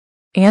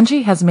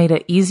Angie has made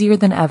it easier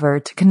than ever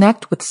to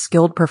connect with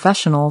skilled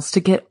professionals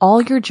to get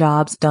all your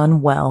jobs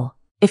done well.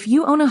 If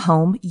you own a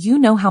home, you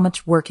know how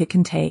much work it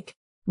can take,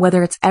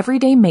 whether it's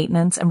everyday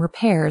maintenance and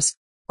repairs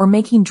or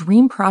making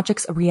dream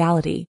projects a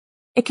reality.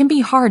 It can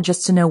be hard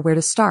just to know where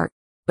to start,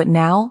 but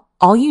now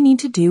all you need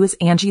to do is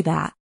Angie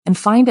that and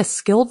find a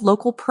skilled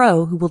local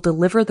pro who will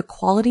deliver the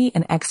quality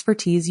and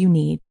expertise you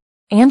need.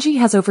 Angie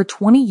has over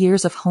 20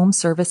 years of home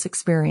service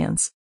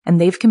experience, and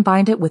they've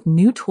combined it with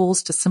new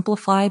tools to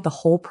simplify the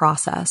whole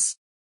process.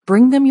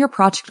 Bring them your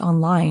project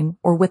online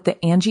or with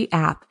the Angie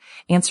app,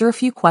 answer a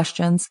few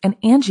questions, and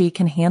Angie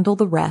can handle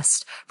the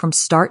rest from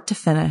start to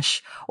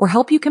finish, or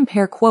help you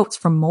compare quotes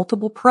from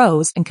multiple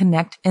pros and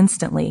connect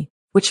instantly,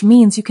 which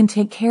means you can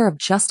take care of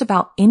just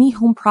about any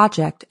home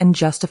project in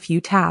just a few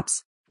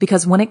taps.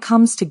 Because when it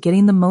comes to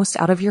getting the most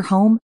out of your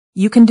home,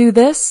 you can do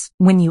this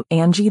when you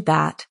Angie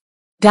that.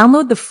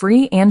 Download the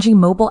free Angie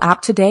mobile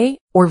app today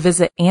or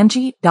visit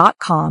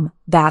Angie.com.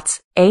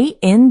 That's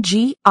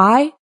ANGI.com.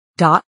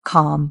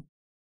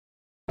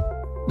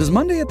 Does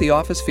Monday at the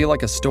office feel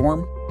like a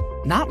storm?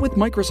 Not with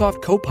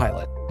Microsoft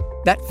Copilot.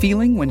 That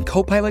feeling when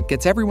Copilot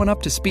gets everyone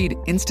up to speed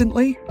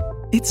instantly?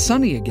 It's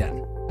sunny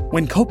again.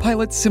 When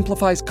Copilot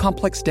simplifies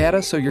complex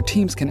data so your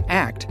teams can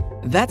act,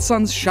 that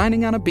sun's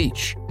shining on a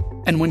beach.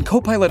 And when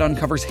Copilot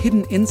uncovers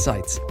hidden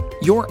insights,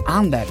 you're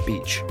on that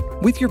beach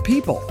with your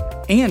people,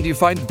 and you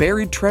find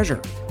buried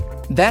treasure.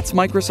 That's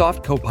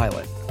Microsoft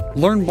Copilot.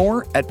 Learn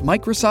more at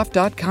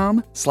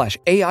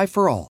Microsoft.com/AI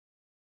for all.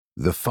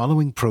 The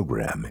following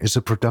program is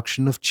a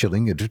production of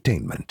Chilling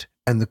Entertainment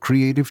and the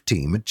creative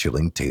team at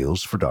Chilling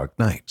Tales for Dark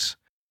Nights,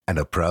 and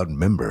a proud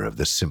member of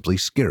the Simply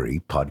Scary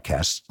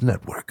Podcasts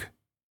Network.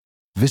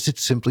 Visit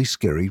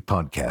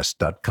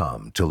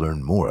simplyscarypodcast.com to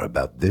learn more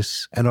about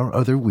this and our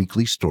other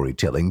weekly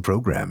storytelling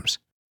programs,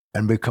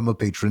 and become a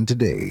patron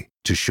today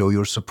to show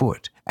your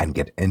support and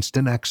get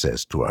instant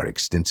access to our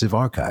extensive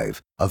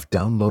archive of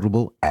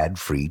downloadable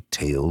ad-free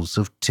tales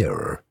of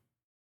terror.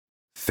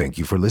 Thank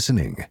you for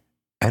listening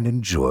and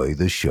enjoy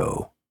the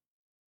show.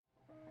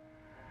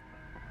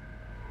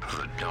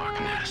 The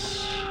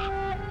darkness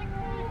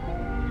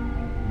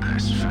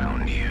has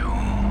found you.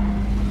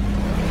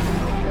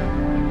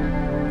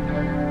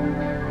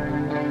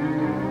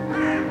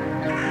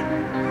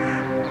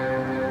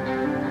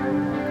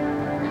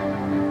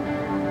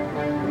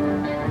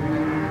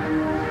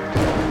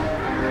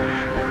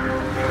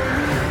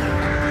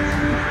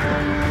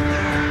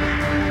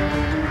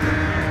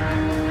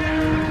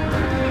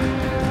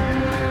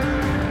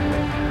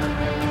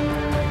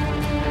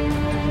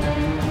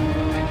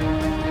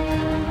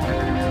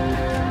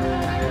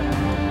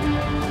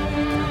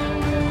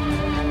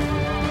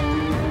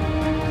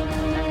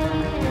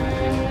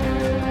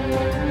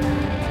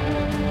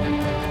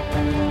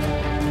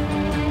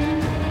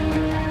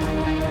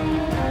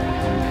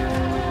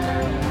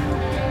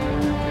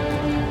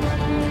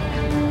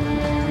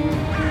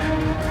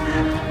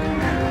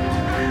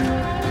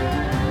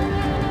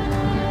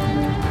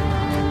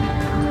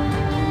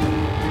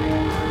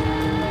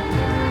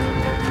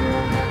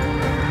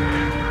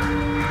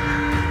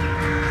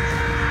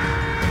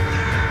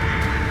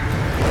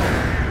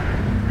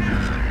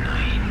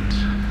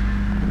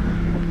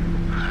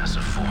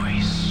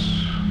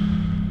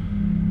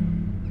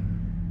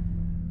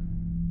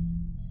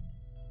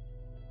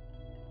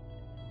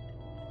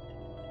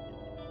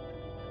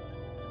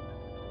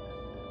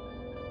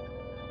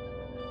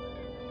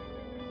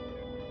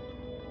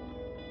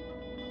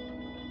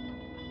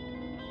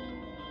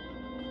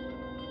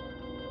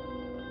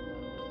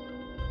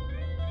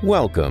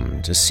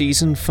 Welcome to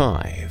Season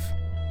 5,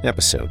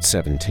 Episode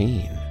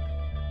 17.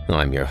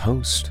 I'm your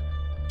host,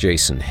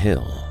 Jason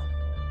Hill.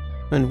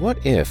 And what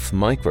if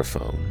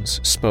microphones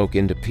spoke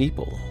into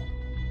people?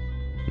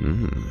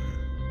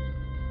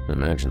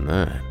 Imagine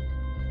that.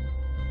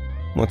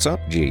 What's up,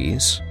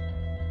 G's?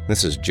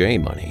 This is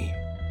J-Money,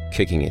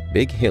 kicking it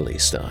Big Hilly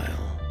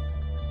style.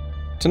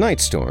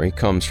 Tonight's story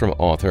comes from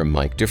author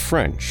Mike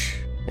DeFrench,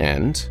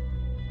 and,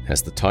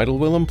 as the title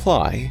will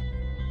imply,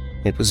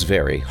 it was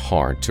very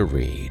hard to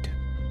read.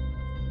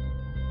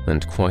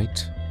 And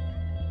quite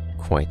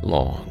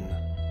long.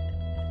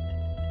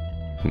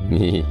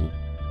 Me.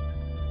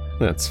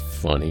 That's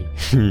funny.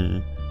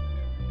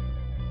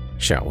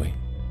 Shall we?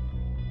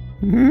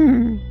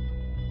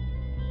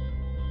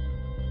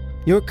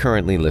 You're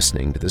currently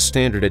listening to the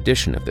standard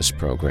edition of this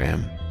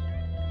program.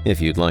 If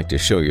you'd like to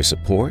show your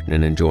support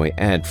and enjoy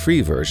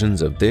ad-free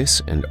versions of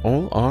this and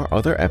all our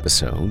other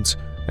episodes,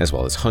 as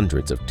well as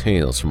hundreds of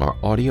tales from our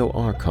audio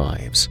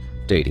archives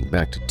dating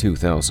back to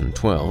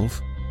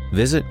 2012,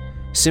 visit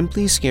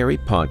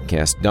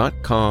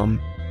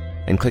simplyscarypodcast.com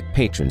and click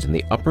Patrons in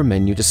the upper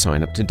menu to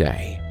sign up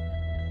today.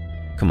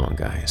 Come on,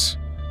 guys.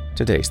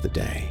 Today's the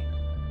day.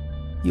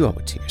 You owe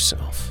it to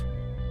yourself.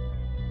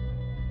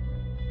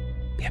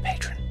 Be a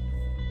patron.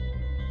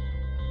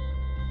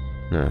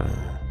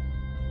 Now,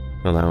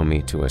 allow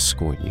me to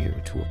escort you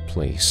to a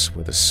place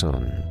where the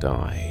sun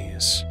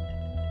dies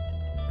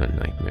and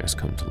nightmares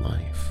come to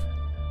life.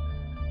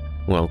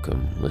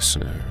 Welcome,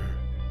 listener,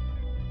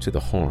 to the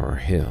Horror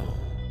Hill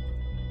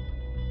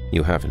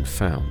you haven't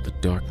found the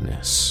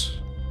darkness.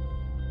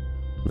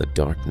 The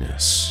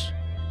darkness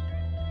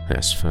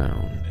has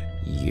found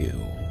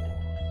you.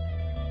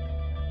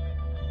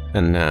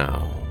 And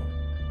now,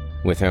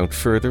 without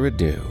further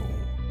ado,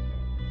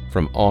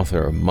 from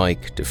author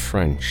Mike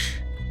DeFrench,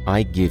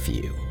 I give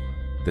you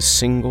the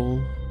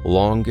single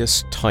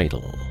longest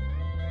title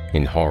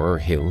in Horror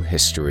Hill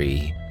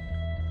history.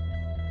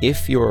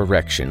 If your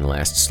erection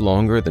lasts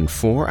longer than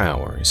 4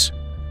 hours,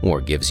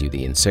 or gives you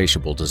the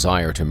insatiable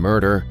desire to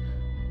murder,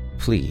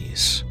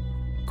 please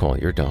call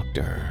your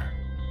doctor.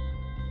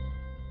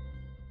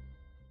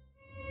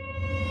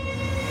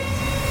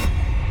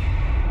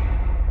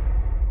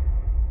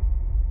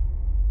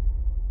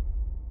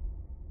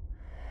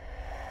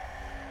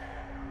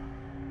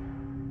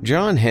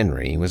 John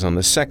Henry was on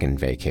the second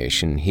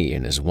vacation he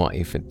and his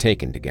wife had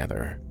taken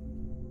together.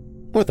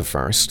 Or the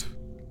first,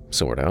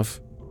 sort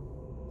of,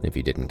 if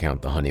you didn't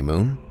count the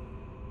honeymoon.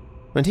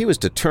 And he was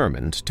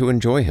determined to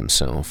enjoy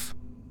himself,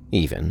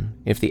 even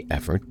if the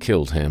effort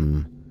killed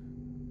him.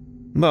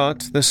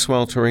 But the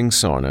sweltering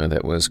sauna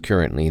that was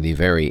currently the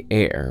very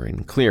air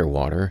in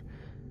Clearwater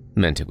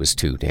meant it was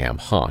too damn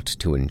hot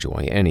to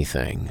enjoy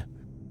anything.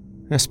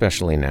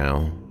 Especially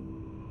now,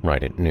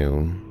 right at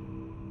noon,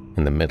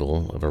 in the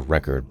middle of a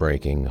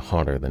record-breaking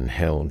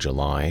hotter-than-hell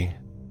July.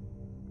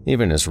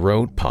 Even his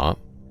Road Pop,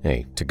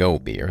 a to-go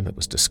beer that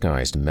was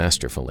disguised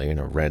masterfully in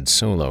a red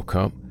Solo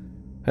cup,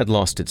 had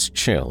lost its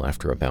chill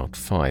after about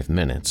 5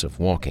 minutes of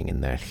walking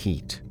in that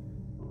heat.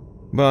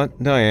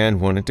 But Diane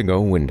wanted to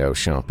go window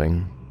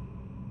shopping.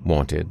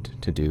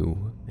 Wanted to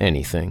do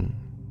anything,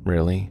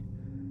 really.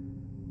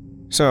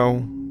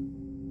 So,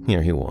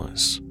 here he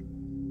was,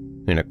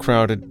 in a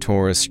crowded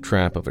tourist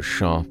trap of a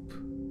shop,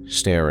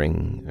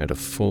 staring at a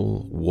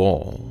full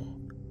wall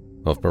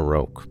of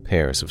Baroque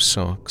pairs of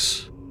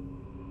socks.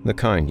 The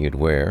kind you'd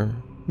wear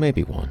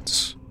maybe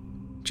once,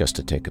 just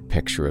to take a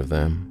picture of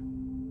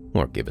them,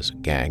 or give as a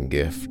gag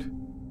gift,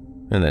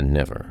 and then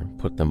never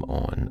put them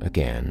on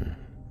again.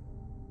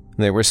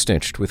 They were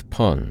stitched with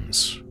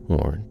puns,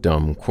 or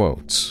dumb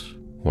quotes,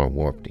 or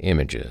warped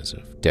images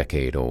of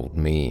decade-old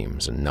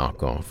memes and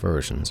knockoff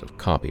versions of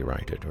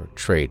copyrighted or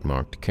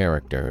trademarked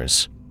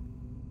characters.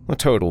 A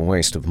total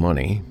waste of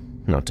money,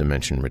 not to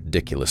mention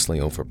ridiculously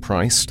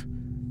overpriced,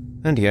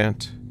 and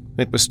yet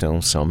it was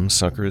still some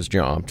sucker's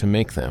job to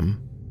make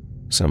them,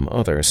 some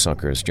other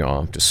sucker's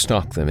job to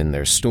stock them in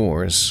their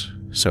stores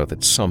so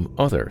that some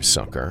other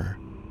sucker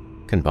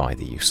can buy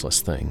the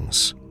useless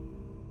things.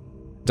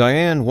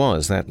 Diane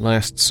was that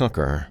last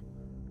sucker,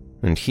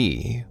 and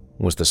he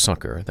was the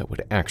sucker that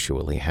would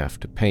actually have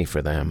to pay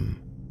for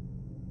them.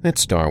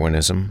 It's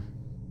Darwinism,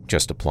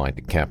 just applied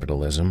to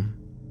capitalism,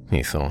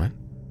 he thought.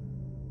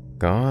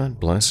 God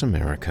bless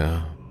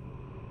America.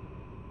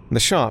 The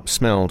shop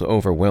smelled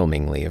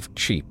overwhelmingly of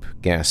cheap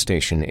gas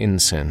station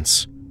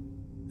incense.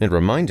 It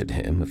reminded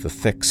him of the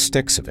thick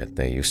sticks of it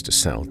they used to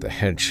sell at the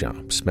head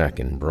shops back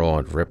in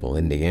Broad Ripple,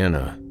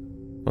 Indiana,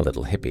 a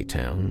little hippie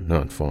town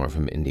not far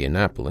from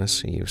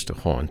Indianapolis he used to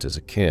haunt as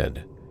a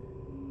kid.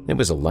 It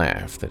was a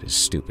laugh that his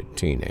stupid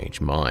teenage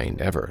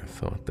mind ever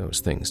thought those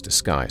things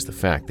disguised the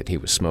fact that he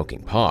was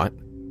smoking pot.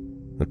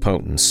 The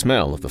potent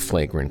smell of the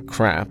flagrant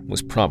crap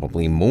was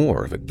probably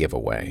more of a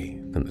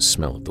giveaway than the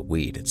smell of the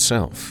weed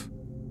itself.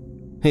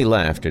 He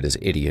laughed at his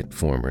idiot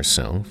former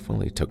self while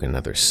he took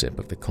another sip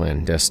of the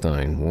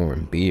clandestine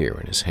warm beer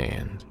in his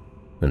hand,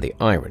 and the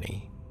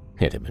irony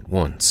hit him at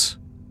once.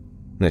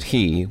 That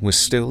he was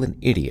still an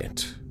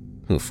idiot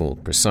who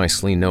fooled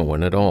precisely no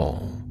one at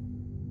all.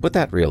 But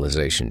that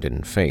realization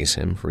didn't faze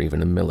him for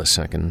even a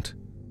millisecond.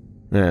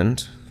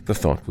 And the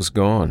thought was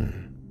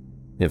gone,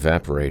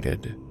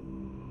 evaporated,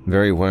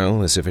 very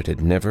well as if it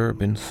had never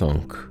been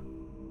thunk.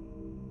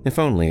 If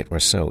only it were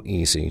so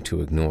easy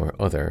to ignore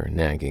other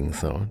nagging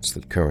thoughts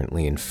that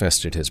currently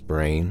infested his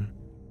brain,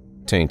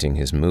 tainting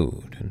his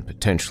mood and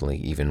potentially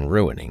even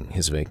ruining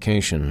his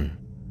vacation.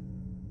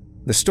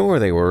 The store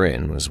they were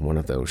in was one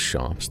of those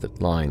shops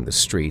that line the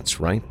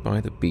streets right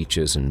by the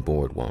beaches and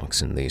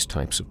boardwalks in these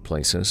types of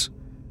places.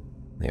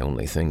 The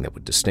only thing that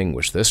would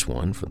distinguish this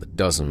one from the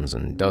dozens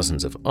and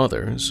dozens of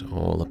others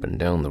all up and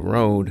down the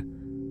road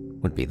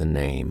would be the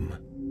name.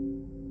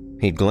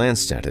 He'd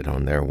glanced at it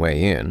on their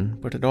way in,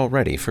 but had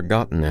already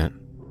forgotten it.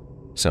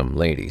 Some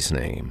lady's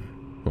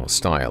name, all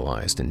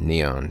stylized in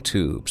neon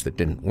tubes that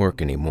didn't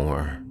work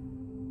anymore.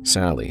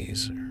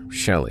 Sally's, or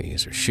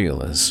Shelley's, or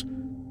Sheila's,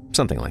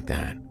 something like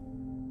that.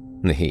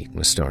 The heat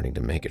was starting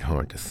to make it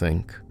hard to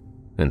think,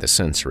 and the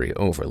sensory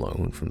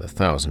overload from the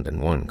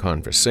 1,001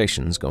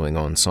 conversations going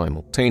on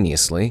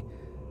simultaneously,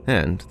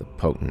 and the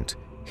potent,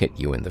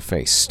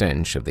 hit-you-in-the-face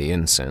stench of the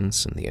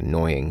incense and the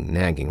annoying,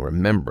 nagging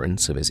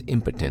remembrance of his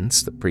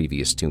impotence the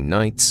previous 2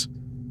 nights,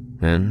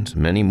 and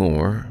many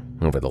more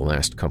over the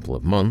last couple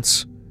of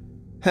months,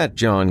 had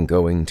John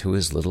going to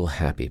his little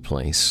happy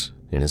place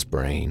in his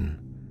brain.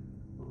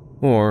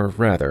 Or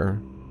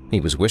rather, he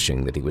was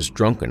wishing that he was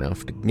drunk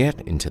enough to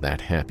get into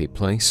that happy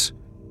place.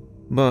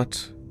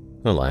 But,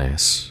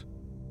 alas,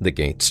 the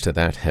gates to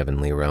that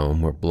heavenly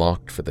realm were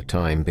blocked for the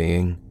time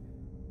being,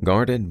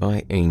 guarded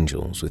by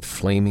angels with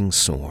flaming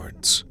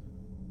swords.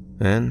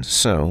 And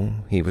so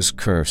he was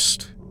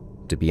cursed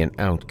to be an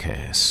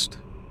outcast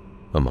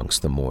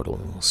amongst the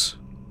mortals.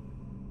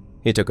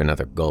 He took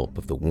another gulp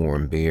of the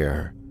warm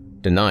beer,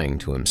 denying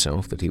to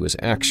himself that he was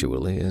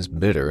actually as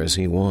bitter as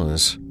he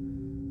was.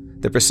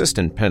 The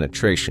persistent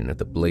penetration of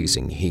the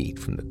blazing heat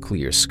from the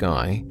clear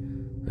sky,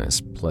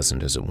 as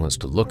pleasant as it was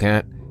to look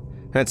at,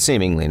 had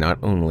seemingly not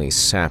only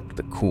sapped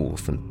the cool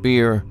from the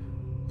beer,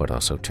 but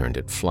also turned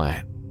it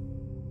flat.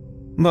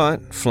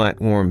 But flat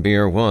warm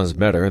beer was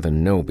better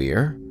than no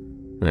beer,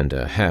 and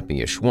a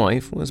happy-ish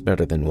wife was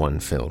better than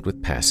one filled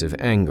with passive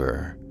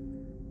anger.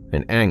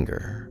 An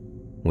anger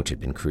which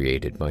had been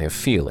created by a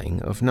feeling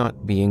of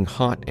not being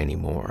hot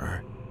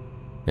anymore,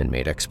 and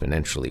made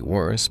exponentially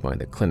worse by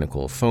the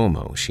clinical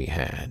FOMO she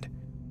had,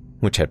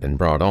 which had been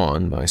brought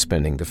on by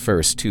spending the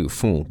first 2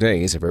 full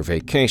days of her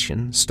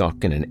vacation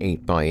stuck in an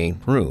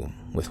 8x8 room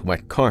with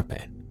wet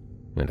carpet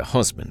and a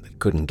husband that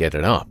couldn't get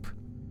it up.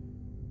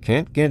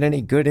 Can't get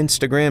any good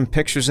Instagram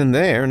pictures in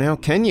there, now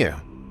can you?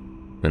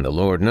 And the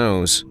Lord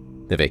knows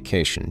the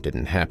vacation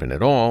didn't happen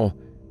at all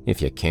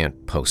if you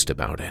can't post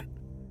about it.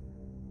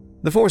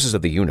 The forces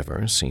of the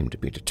universe seemed to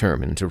be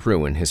determined to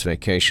ruin his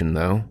vacation,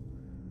 though.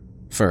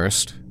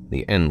 First,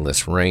 the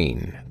endless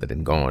rain that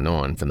had gone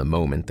on from the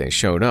moment they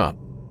showed up.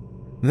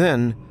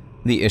 Then,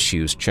 the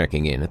issues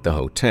checking in at the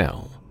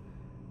hotel.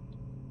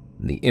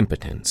 The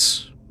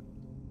impotence.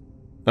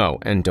 Oh,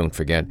 and don't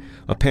forget,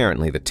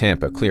 apparently the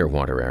Tampa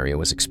Clearwater area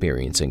was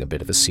experiencing a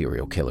bit of a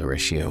serial killer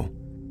issue.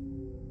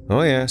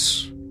 Oh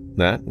yes,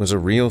 that was a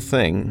real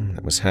thing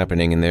that was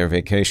happening in their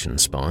vacation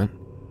spot.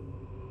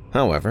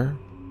 However,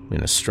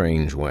 in a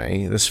strange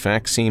way, this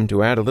fact seemed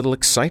to add a little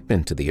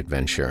excitement to the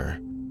adventure.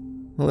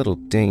 A little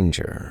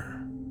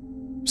danger.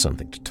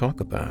 Something to talk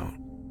about.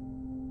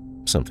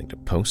 Something to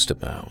post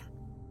about.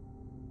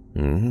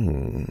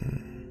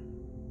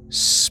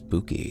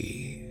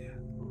 Spooky.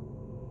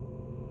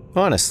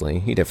 Honestly,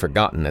 he'd have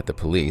forgotten that the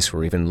police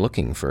were even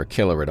looking for a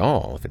killer at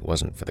all if it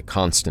wasn't for the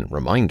constant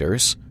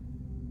reminders.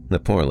 The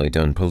poorly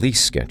done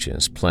police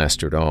sketches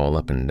plastered all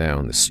up and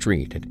down the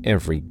street at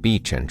every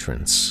beach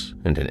entrance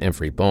and in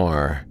every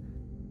bar.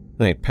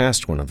 They'd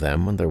passed one of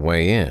them on their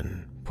way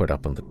in, put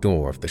up on the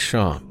door of the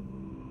shop.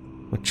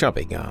 A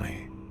chubby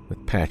guy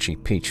with patchy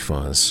peach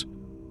fuzz,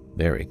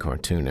 very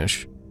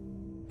cartoonish,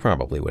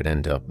 probably would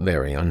end up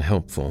very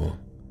unhelpful.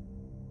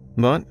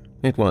 But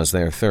it was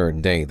their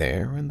 3rd day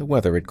there, and the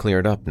weather had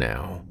cleared up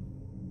now.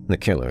 The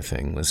killer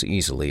thing was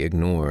easily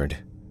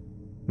ignored.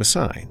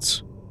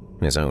 Besides,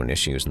 his own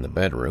issues in the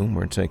bedroom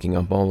were taking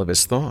up all of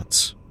his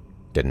thoughts.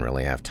 Didn't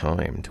really have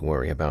time to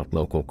worry about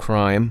local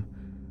crime,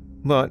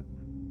 but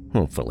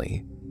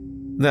hopefully,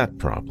 that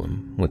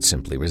problem would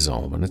simply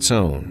resolve on its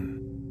own,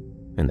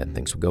 and then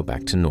things would go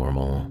back to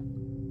normal.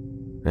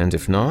 And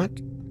if not,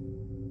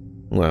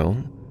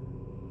 well,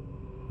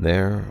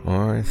 there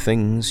are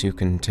things you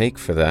can take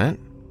for that.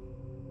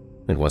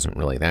 It wasn't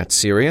really that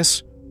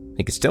serious.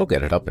 He could still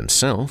get it up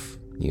himself,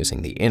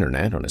 using the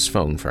internet on his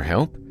phone for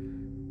help.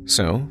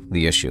 So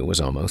the issue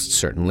was almost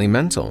certainly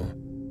mental,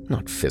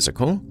 not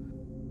physical.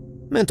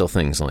 Mental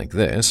things like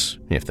this,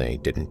 if they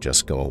didn't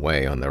just go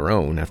away on their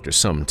own after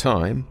some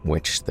time,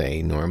 which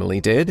they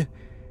normally did,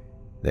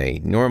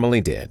 then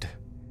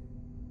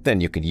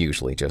you could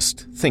usually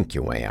just think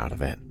your way out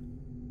of it.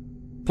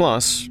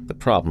 Plus, the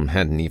problem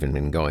hadn't even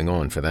been going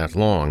on for that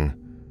long,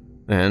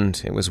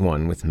 and it was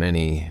one with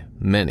many,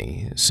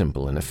 many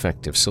simple and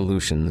effective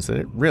solutions that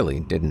it really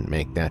didn't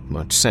make that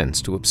much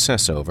sense to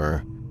obsess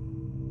over.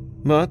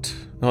 But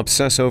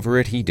obsess over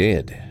it he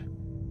did.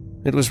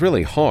 It was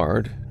really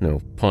hard,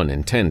 no pun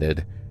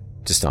intended,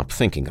 to stop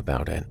thinking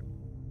about it.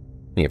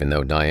 Even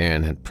though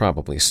Diane had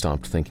probably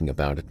stopped thinking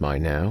about it by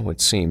now,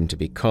 it seemed to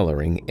be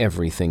coloring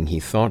everything he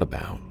thought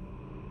about,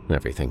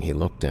 everything he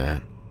looked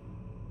at.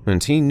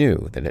 And he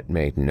knew that it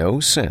made no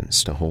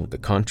sense to hold the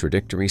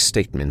contradictory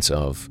statements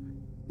of,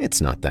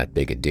 "It's not that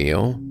big a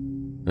deal,"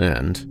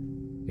 and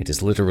 "It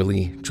is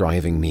literally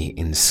driving me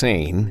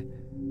insane,"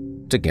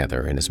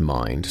 together in his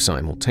mind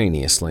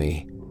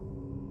simultaneously.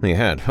 He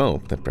had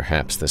hoped that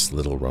perhaps this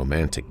little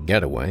romantic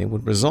getaway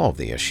would resolve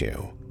the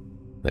issue,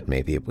 that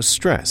maybe it was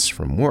stress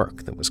from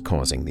work that was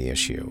causing the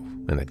issue,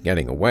 and that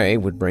getting away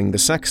would bring the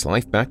sex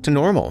life back to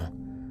normal.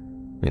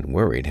 It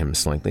worried him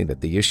slightly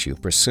that the issue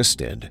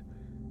persisted,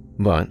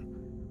 but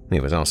he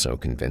was also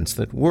convinced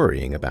that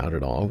worrying about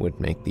it all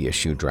would make the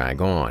issue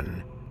drag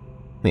on.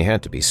 He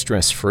had to be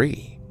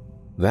stress-free.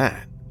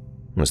 That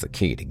was the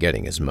key to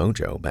getting his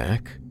mojo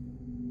back.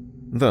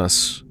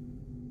 Thus,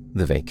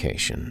 the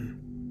vacation.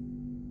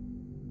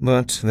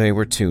 But they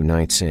were 2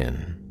 nights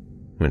in,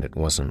 and it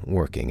wasn't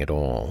working at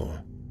all.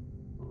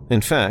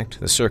 In fact,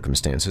 the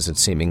circumstances had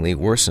seemingly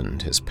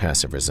worsened his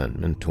passive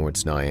resentment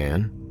towards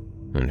Diane,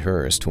 and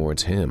hers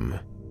towards him.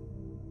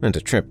 And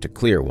a trip to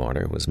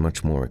Clearwater was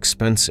much more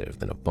expensive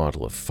than a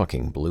bottle of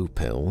fucking blue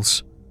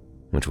pills,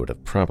 which would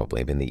have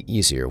probably been the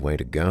easier way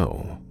to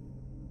go.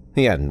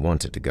 He hadn't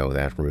wanted to go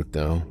that route,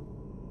 though.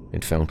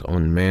 It felt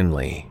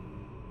unmanly,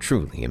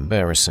 truly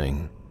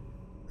embarrassing.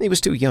 He was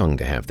too young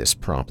to have this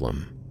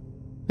problem.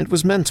 It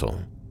was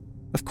mental.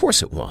 Of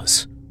course it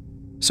was.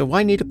 So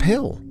why need a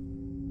pill?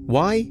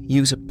 Why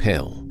use a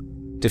pill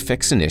to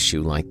fix an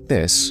issue like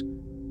this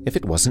if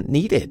it wasn't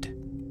needed?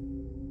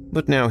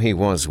 But now he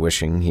was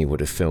wishing he would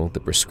have filled the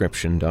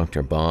prescription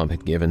Dr. Bob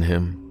had given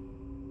him.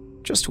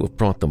 Just to have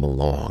brought them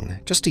along,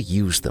 just to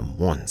use them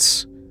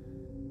once.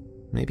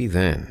 Maybe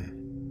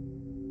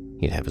then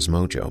he'd have his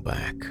mojo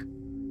back.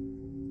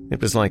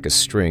 It was like a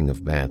string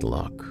of bad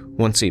luck.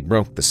 Once he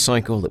broke the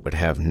cycle, it would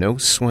have no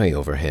sway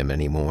over him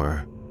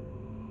anymore.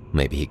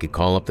 Maybe he could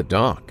call up the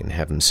doc and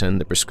have him send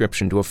the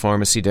prescription to a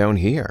pharmacy down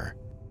here.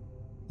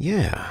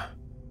 Yeah.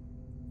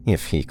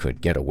 If he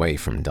could get away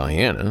from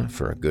Diana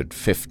for a good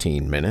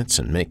 15 minutes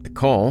and make the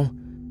call,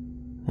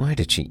 why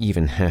did she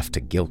even have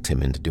to guilt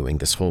him into doing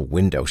this whole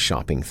window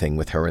shopping thing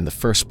with her in the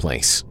first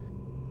place?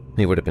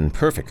 He would have been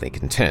perfectly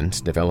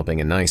content developing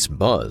a nice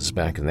buzz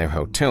back in their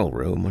hotel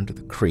room under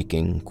the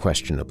creaking,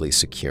 questionably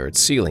secured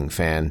ceiling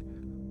fan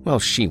while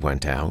she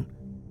went out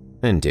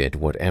and did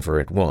whatever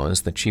it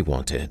was that she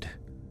wanted.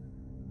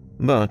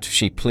 But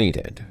she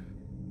pleaded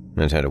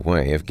and had a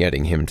way of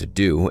getting him to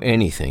do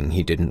anything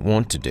he didn't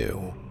want to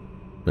do.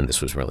 And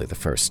this was really the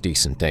first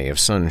decent day of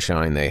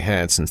sunshine they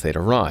had since they'd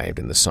arrived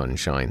in the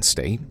Sunshine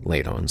State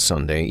late on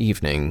Sunday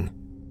evening.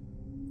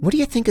 "What do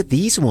you think of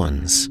these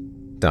ones?"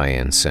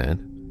 Diane said,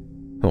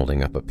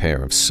 holding up a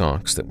pair of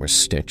socks that were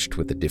stitched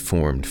with the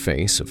deformed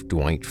face of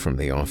Dwight from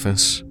The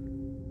Office,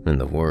 and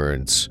the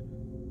words,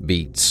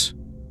 "Beats,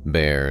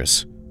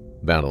 Bears,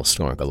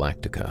 Battlestar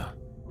Galactica."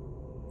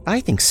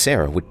 "I think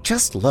Sarah would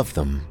just love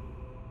them."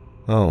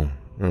 "Oh,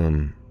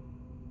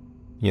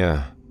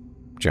 yeah,"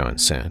 John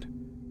said.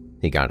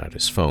 He got out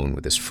his phone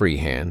with his free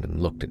hand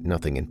and looked at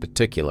nothing in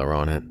particular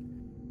on it.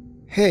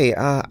 "Hey,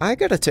 I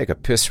gotta take a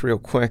piss real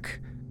quick.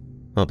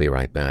 I'll be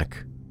right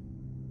back."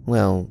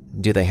 "Well,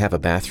 do they have a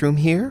bathroom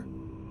here?"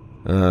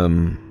 I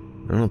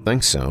don't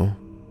think so.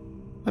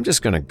 I'm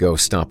just gonna go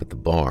stop at the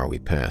bar we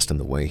passed on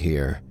the way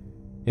here.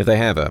 If they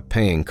have a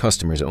paying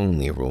customers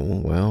only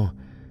rule, well,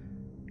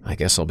 I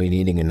guess I'll be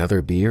needing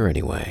another beer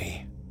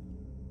anyway."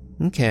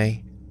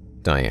 "Okay,"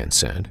 Diane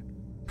said,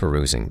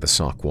 perusing the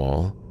sock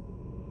wall.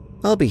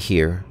 "I'll be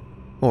here,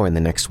 or in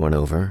the next one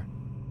over,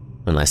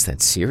 unless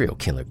that serial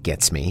killer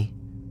gets me."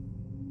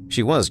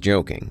 She was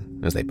joking,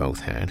 as they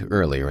both had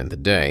earlier in the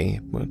day,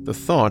 but the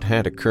thought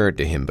had occurred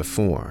to him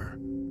before.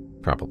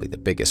 Probably the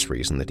biggest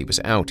reason that he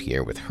was out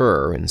here with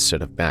her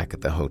instead of back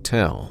at the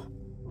hotel.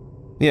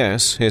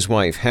 Yes, his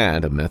wife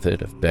had a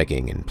method of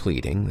begging and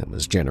pleading that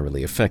was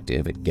generally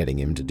effective at getting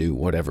him to do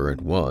whatever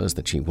it was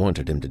that she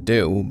wanted him to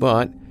do,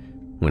 but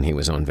when he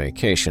was on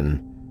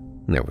vacation,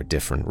 there were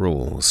different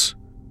rules.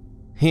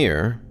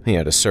 Here, he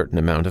had a certain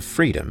amount of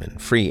freedom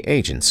and free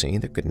agency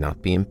that could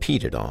not be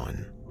impeded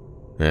on.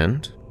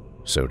 And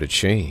so did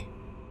she.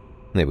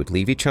 They would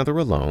leave each other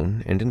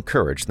alone and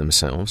encourage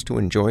themselves to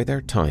enjoy their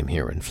time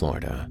here in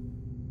Florida.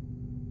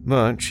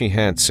 But she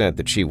had said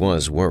that she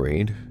was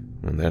worried,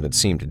 and that had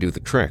seemed to do the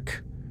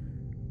trick.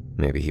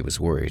 Maybe he was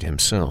worried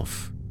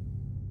himself.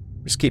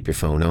 "Just keep your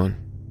phone on,"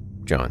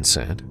 John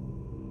said,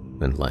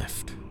 and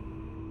left.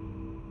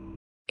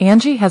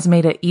 Angie has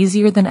made it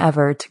easier than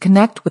ever to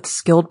connect with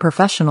skilled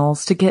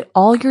professionals to get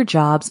all your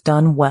jobs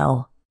done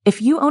well.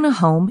 If you own a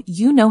home,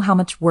 you know how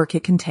much work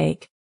it can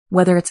take,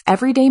 whether it's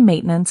everyday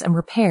maintenance and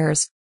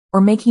repairs or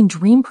making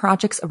dream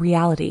projects a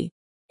reality.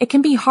 It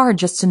can be hard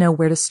just to know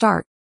where to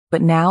start,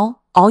 but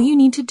now all you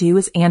need to do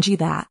is Angie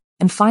that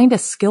and find a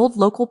skilled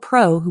local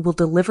pro who will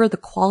deliver the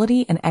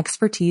quality and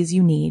expertise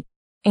you need.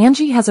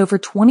 Angie has over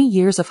 20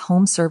 years of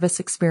home service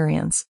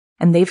experience,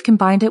 and they've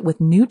combined it with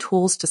new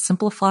tools to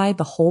simplify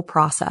the whole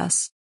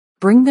process.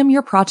 Bring them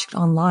your project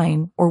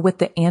online or with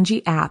the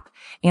Angie app,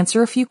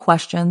 answer a few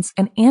questions,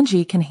 and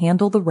Angie can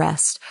handle the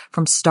rest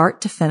from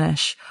start to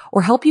finish,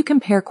 or help you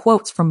compare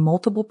quotes from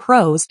multiple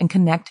pros and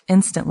connect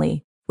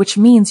instantly, which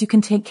means you can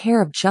take care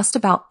of just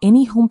about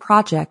any home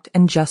project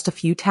in just a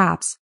few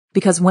taps.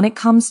 Because when it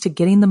comes to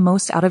getting the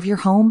most out of your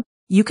home,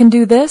 you can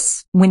do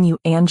this when you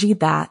Angie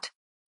that.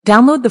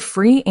 Download the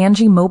free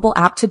Angie mobile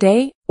app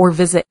today or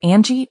visit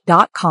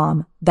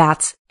Angie.com.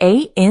 That's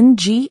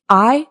ANGI.com.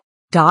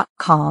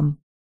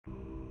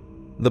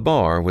 The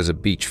bar was a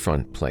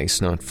beachfront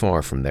place not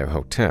far from their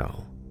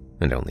hotel,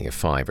 and only a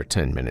 5 or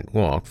 10 minute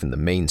walk from the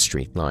Main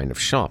Street line of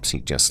shops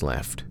he'd just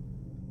left.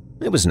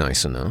 It was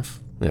nice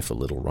enough, if a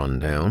little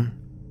rundown.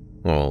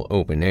 All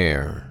open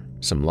air,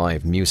 some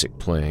live music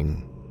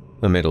playing,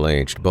 a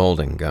middle-aged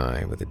balding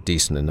guy with a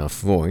decent enough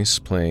voice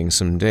playing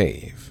some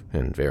Dave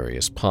and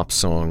various pop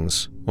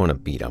songs on a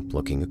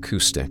beat-up-looking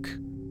acoustic.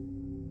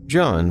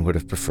 John would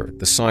have preferred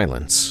the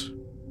silence,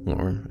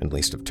 or at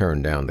least have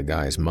turned down the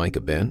guy's mic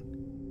a bit,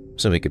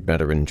 so he could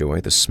better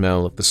enjoy the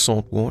smell of the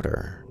salt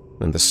water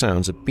and the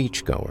sounds of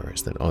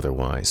beachgoers that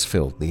otherwise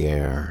filled the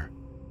air.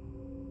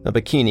 A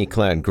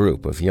bikini-clad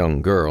group of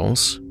young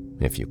girls,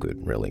 if you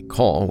could really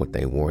call what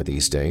they wore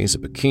these days a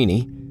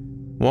bikini,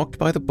 walked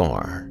by the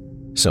bar,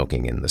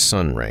 soaking in the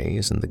sun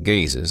rays and the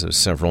gazes of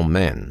several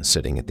men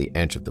sitting at the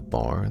edge of the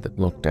bar that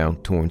looked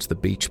out towards the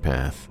beach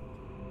path.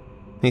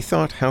 He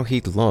thought how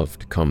he'd love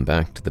to come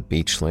back to the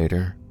beach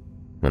later,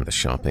 when the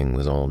shopping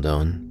was all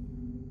done.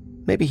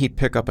 Maybe he'd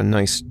pick up a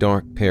nice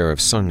dark pair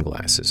of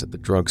sunglasses at the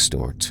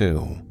drugstore,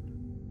 too.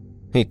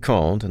 He'd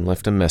called and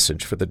left a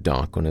message for the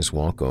doc on his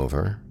walk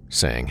over,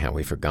 saying how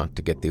he forgot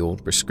to get the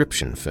old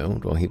prescription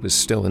filled while he was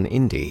still in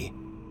Indy,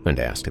 and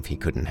asked if he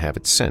couldn't have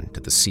it sent to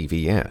the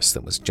CVS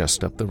that was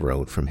just up the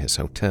road from his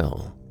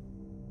hotel.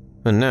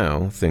 And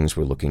now things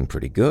were looking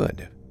pretty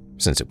good,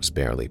 since it was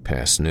barely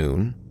past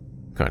noon.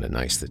 Kinda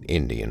nice that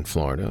Indy and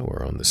Florida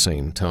were on the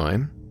same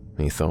time,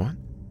 he thought.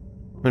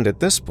 And at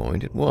this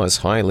point, it was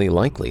highly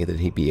likely that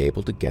he'd be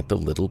able to get the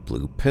little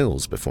blue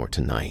pills before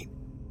tonight,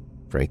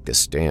 break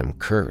this damn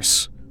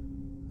curse,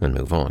 and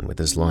move on with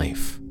his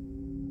life.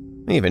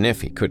 Even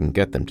if he couldn't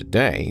get them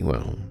today,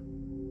 well,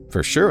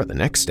 for sure the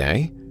next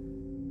day,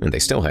 and they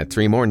still had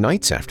 3 more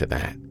nights after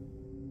that.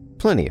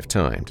 Plenty of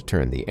time to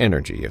turn the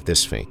energy of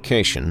this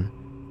vacation,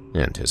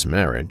 and his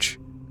marriage,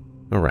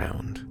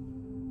 around.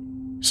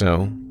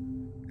 So,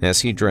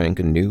 as he drank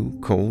a new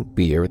cold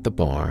beer at the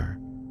bar,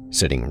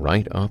 sitting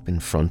right up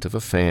in front of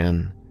a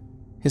fan,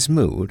 his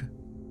mood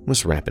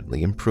was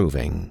rapidly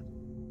improving.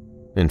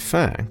 In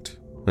fact,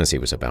 as he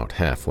was about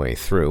halfway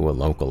through a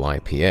local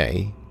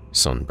IPA,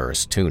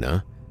 Sunburst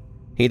Tuna,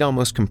 he'd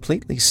almost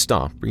completely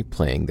stopped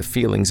replaying the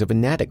feelings of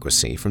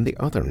inadequacy from the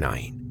other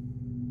night.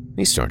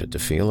 He started to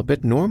feel a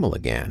bit normal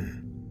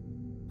again.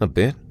 A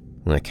bit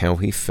like how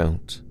he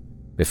felt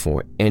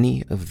before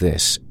any of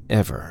this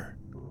ever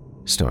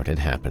started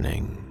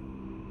happening.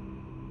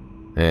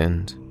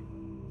 And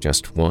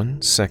just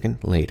 1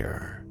 second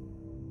later,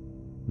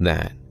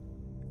 that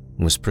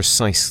was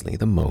precisely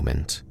the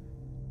moment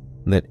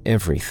that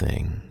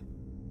everything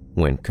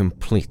went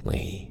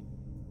completely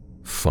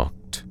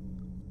fucked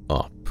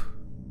up.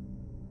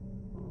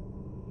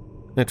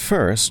 At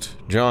first,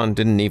 John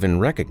didn't even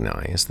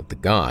recognize that the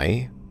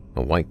guy,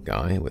 a white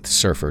guy with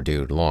surfer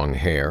dude long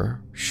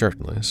hair,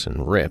 shirtless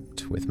and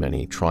ripped with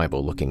many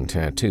tribal-looking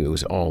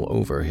tattoos all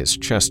over his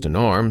chest and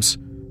arms,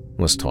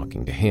 was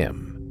talking to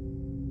him.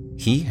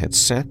 He had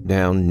sat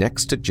down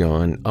next to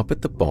John up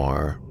at the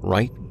bar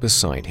right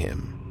beside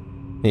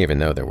him, even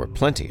though there were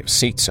plenty of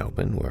seats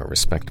open where a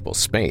respectable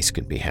space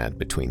could be had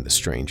between the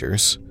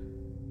strangers.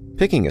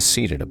 Picking a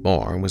seat at a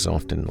bar was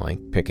often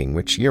like picking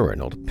which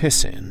urinal to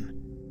piss in.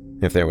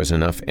 If there was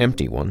enough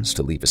empty ones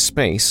to leave a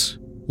space,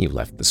 you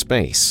left the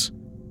space.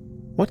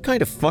 What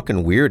kind of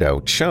fucking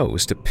weirdo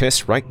chose to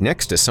piss right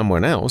next to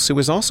someone else who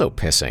was also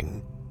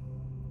pissing?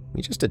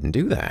 You just didn't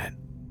do that.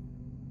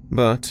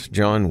 But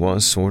John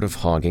was sort of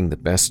hogging the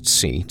best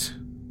seat,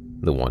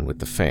 the one with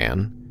the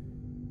fan,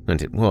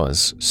 and it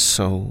was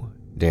so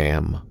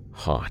damn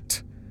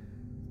hot.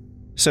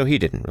 So he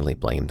didn't really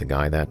blame the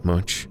guy that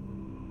much.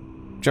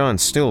 John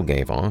still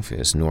gave off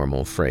his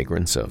normal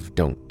fragrance of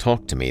 "don't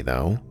talk to me,"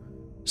 though,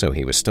 so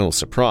he was still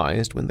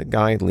surprised when the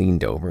guy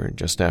leaned over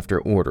just after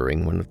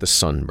ordering one of the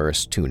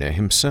Sunburst Tuna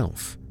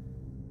himself.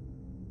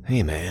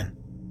 "Hey man,"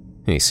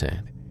 he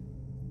said,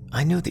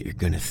 "I know that you're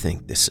gonna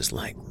think this is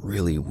like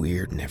really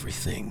weird and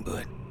everything,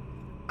 but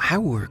I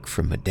work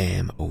for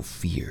Madame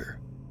Ophir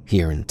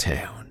here in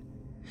town,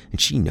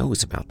 and she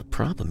knows about the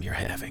problem you're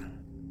having."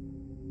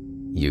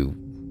 "You...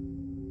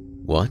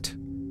 what?"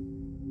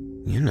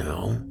 "You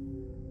know."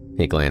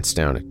 He glanced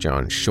down at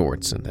John's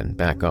shorts and then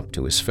back up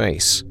to his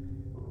face.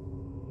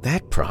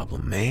 "That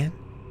problem, man."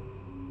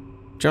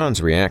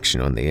 John's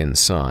reaction on the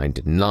inside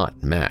did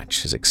not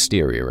match his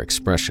exterior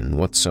expression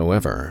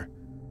whatsoever.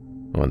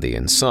 On the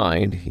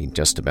inside, he'd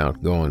just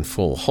about gone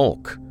full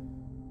Hulk,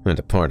 and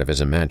a part of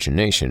his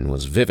imagination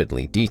was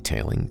vividly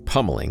detailing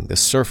pummeling the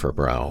surfer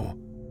bro.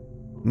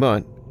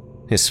 But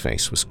his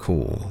face was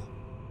cool,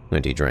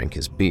 and he drank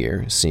his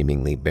beer,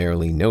 seemingly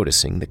barely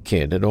noticing the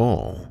kid at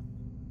all.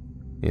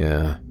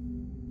 "Yeah,"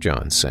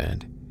 John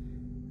said.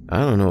 "I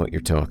don't know what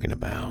you're talking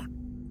about."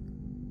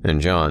 And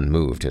John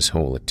moved his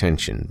whole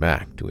attention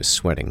back to his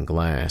sweating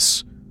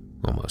glass,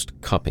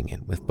 almost cupping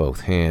it with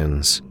both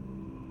hands.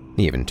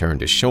 He even turned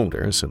his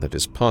shoulders so that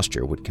his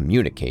posture would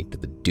communicate to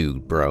the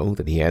dude bro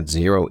that he had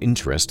zero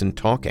interest in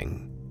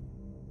talking.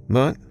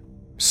 But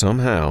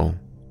somehow,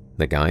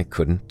 the guy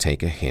couldn't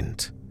take a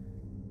hint.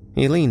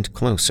 He leaned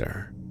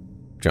closer.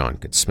 John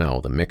could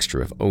smell the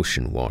mixture of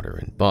ocean water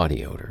and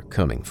body odor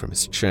coming from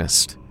his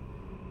chest.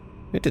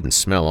 It didn't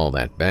smell all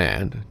that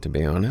bad, to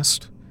be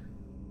honest.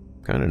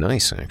 Kinda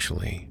nice,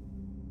 actually.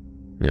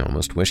 He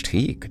almost wished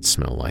he could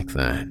smell like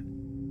that.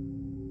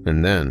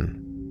 And then,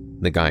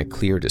 the guy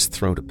cleared his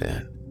throat a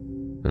bit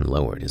and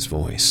lowered his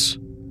voice.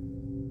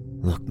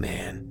 "Look,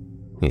 man,"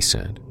 he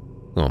said,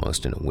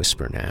 almost in a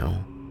whisper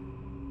now.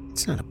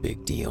 "It's not a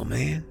big deal,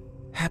 man.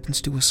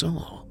 Happens to us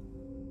all.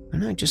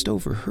 And I just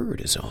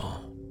overheard is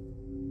all."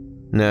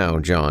 Now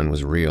John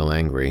was real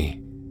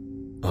angry.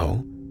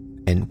 "Oh,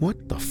 and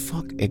what the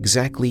fuck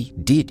exactly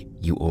did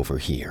you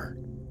overhear?"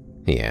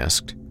 he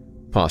asked,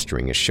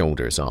 posturing his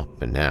shoulders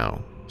up and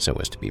out so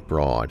as to be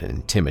broad and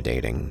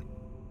intimidating,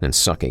 and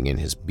sucking in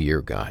his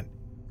beer gut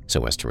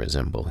so as to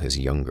resemble his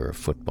younger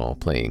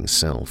football-playing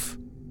self.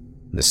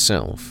 The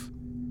self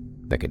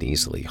that could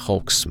easily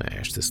Hulk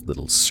smash this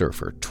little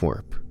surfer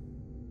twerp.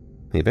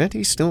 He bet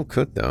he still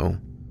could, though.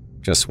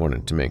 Just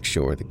wanted to make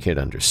sure the kid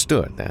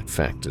understood that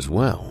fact as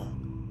well.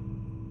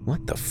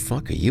 What the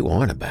fuck are you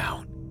on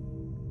about?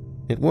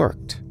 It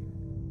worked.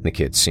 The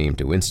kid seemed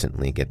to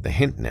instantly get the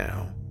hint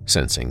now,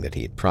 sensing that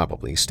he had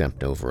probably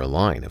stepped over a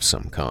line of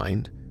some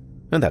kind,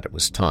 and that it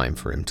was time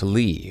for him to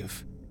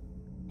leave.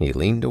 He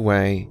leaned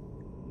away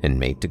and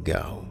made to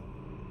go,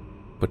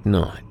 but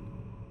not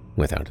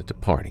without a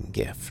departing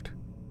gift.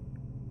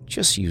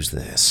 Just use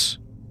this.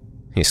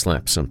 He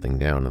slapped something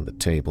down on the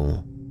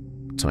table,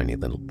 a tiny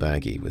little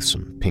baggie with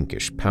some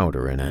pinkish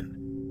powder in it.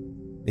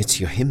 It's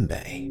your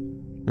himbe.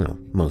 Well,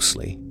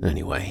 mostly,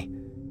 anyway.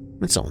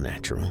 It's all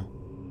natural.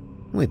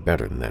 Way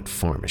better than that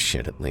pharma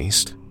shit, at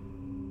least.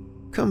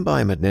 Come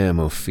by Madame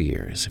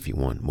Ophir's if you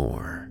want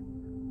more.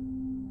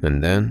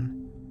 And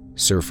then,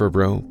 Surfer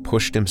Bro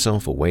pushed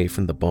himself away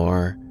from the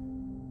bar,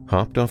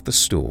 hopped off the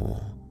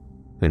stool,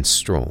 and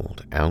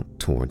strolled out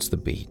towards the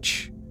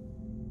beach.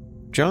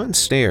 John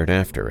stared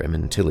after him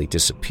until he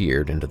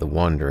disappeared into the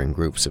wandering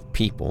groups of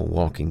people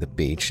walking the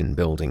beach and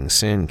building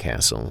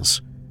sandcastles.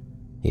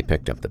 He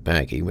picked up the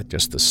baggie with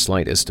just the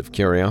slightest of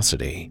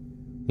curiosity,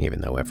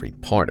 even though every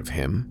part of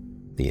him,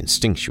 the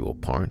instinctual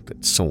part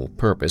that's sole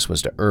purpose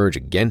was to urge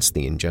against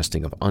the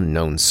ingesting of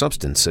unknown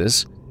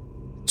substances,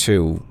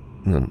 to,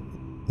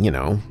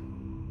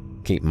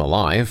 keep him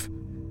alive,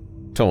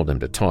 told him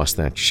to toss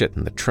that shit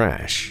in the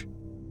trash.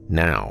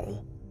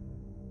 Now.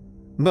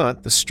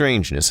 But the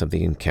strangeness of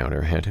the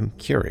encounter had him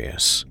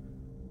curious,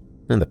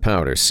 and the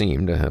powder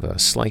seemed to have a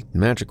slight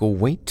magical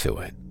weight to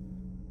it,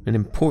 an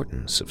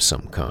importance of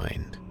some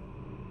kind.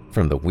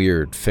 From the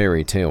weird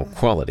fairy tale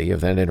quality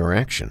of that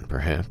interaction,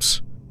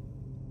 perhaps.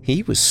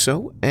 He was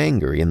so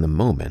angry in the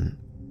moment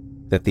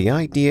that the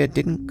idea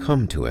didn't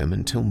come to him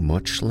until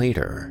much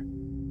later.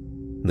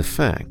 The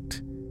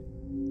fact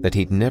that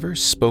he'd never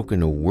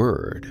spoken a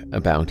word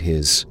about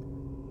his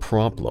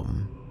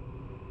problem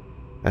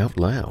out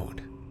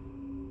loud.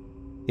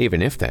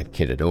 Even if that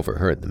kid had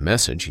overheard the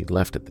message he'd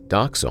left at the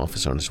doc's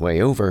office on his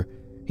way over,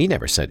 he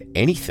never said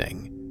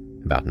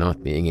anything about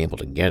not being able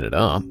to get it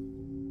up.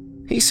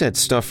 He said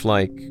stuff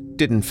like,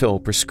 didn't fill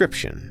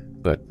prescription,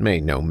 but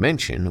made no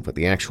mention of what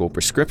the actual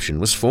prescription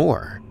was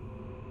for.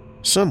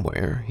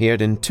 Somewhere he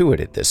had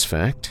intuited this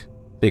fact,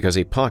 because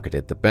he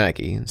pocketed the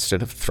baggie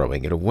instead of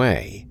throwing it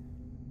away,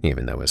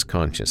 even though his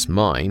conscious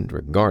mind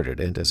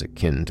regarded it as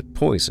akin to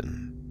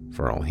poison,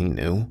 for all he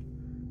knew.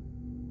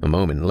 A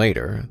moment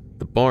later,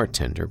 the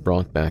bartender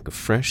brought back a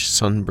fresh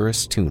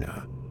sunburst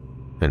tuna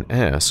and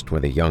asked where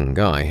the young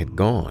guy had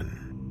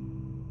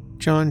gone.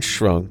 John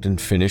shrugged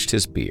and finished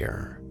his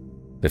beer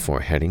before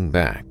heading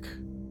back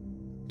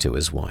to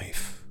his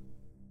wife.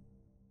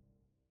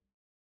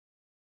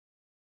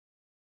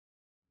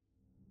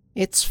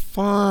 It's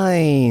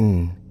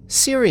fine.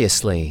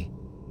 Seriously,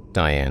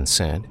 Diane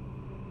said.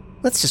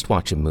 Let's just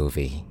watch a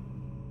movie.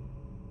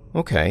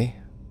 Okay.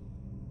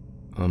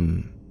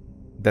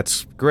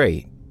 That's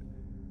great.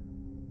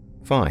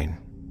 Fine,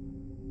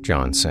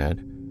 John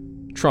said,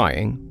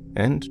 trying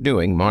and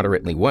doing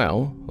moderately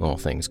well, all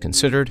things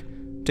considered,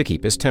 to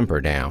keep his temper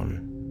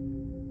down.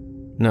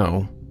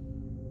 No,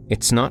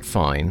 it's not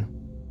fine.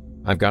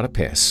 I've got to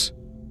piss.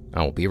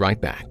 I'll be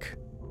right back.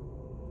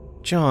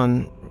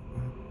 John,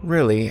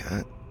 really,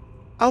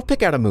 I'll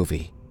pick out a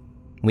movie.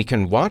 We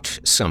can watch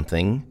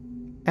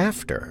something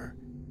after,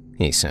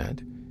 he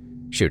said,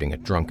 shooting a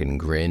drunken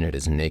grin at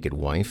his naked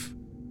wife,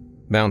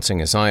 bouncing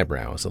his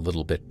eyebrows a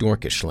little bit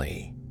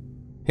dorkishly.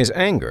 His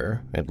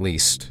anger, at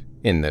least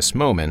in this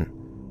moment,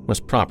 was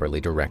properly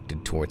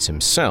directed towards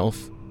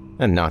himself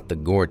and not the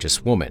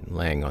gorgeous woman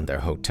laying on their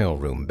hotel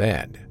room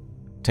bed,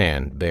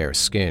 tanned bare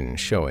skin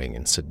showing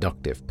in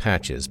seductive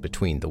patches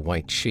between the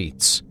white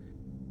sheets.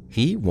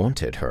 He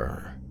wanted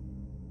her,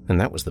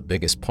 and that was the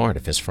biggest part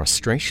of his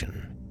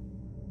frustration.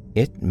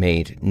 It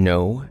made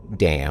no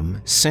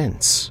damn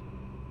sense.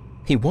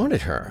 He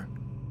wanted her.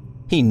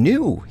 He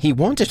knew he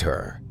wanted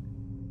her.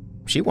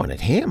 She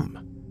wanted him.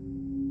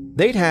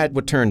 They'd had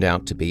what turned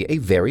out to be a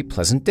very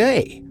pleasant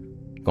day.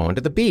 Gone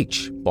to the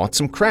beach, bought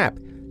some crap,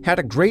 had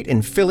a great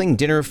and filling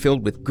dinner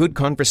filled with good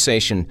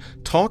conversation,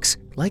 talks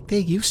like they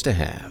used to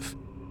have,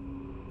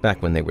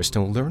 back when they were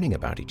still learning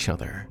about each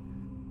other.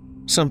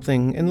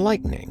 Something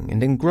enlightening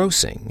and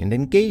engrossing and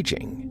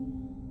engaging.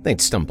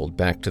 They'd stumbled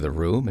back to the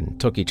room and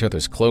took each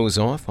other's clothes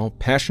off while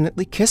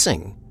passionately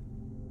kissing.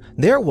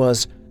 There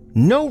was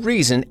no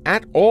reason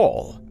at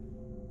all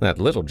that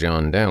Little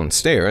John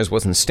downstairs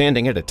wasn't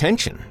standing at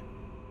attention.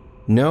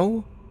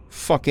 No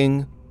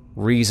fucking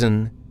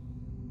reason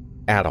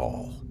at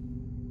all.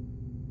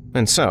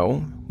 And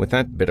so, with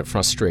that bit of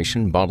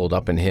frustration bottled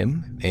up in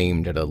him,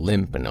 aimed at a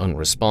limp and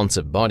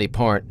unresponsive body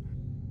part,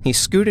 he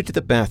scooted to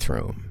the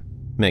bathroom,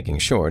 making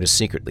sure to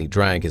secretly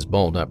drag his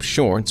balled-up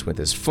shorts with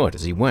his foot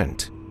as he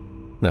went.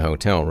 The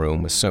hotel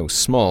room was so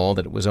small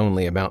that it was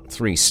only about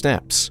 3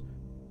 steps.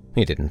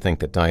 He didn't think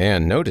that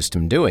Diane noticed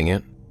him doing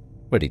it,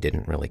 but he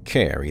didn't really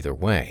care either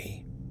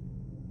way.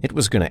 It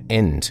was going to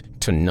end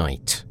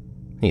tonight,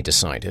 he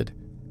decided,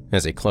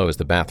 as he closed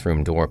the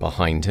bathroom door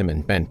behind him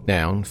and bent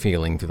down,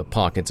 feeling through the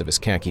pockets of his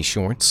khaki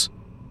shorts.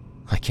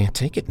 I can't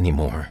take it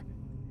anymore.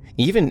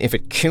 Even if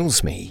it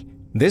kills me,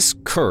 this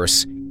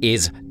curse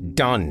is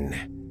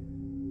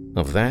done.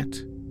 Of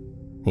that,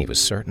 he was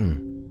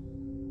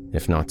certain.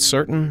 If not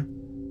certain,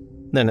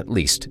 then at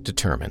least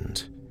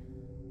determined.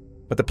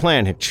 But the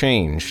plan had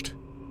changed.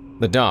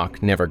 The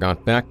doc never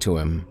got back to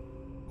him.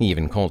 He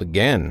even called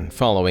again,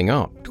 following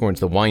up towards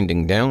the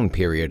winding down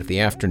period of the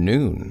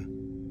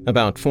afternoon.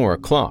 About 4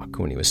 o'clock,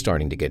 when he was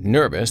starting to get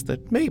nervous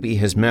that maybe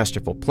his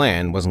masterful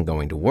plan wasn't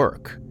going to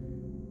work.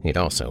 He'd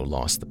also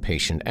lost the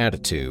patient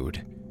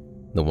attitude,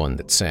 the one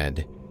that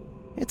said,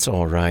 "It's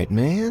all right,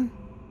 man.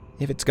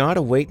 If it's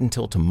gotta wait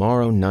until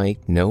tomorrow night,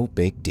 no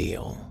big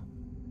deal."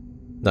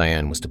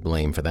 Diane was to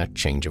blame for that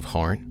change of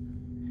heart.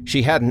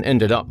 She hadn't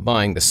ended up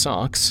buying the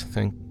socks,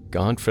 thank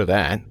God for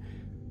that,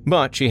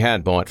 but she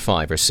had bought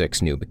 5 or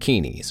 6 new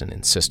bikinis and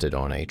insisted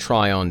on a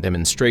try-on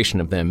demonstration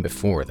of them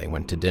before they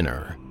went to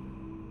dinner.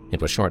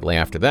 It was shortly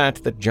after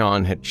that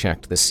John had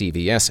checked the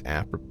CVS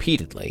app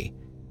repeatedly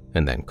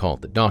and then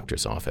called the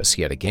doctor's office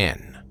yet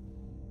again.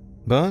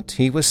 But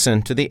he was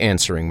sent to the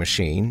answering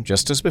machine,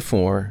 just as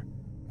before,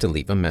 to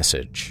leave a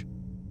message.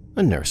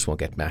 "A nurse will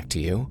get back to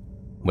you,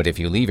 but if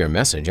you leave your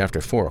message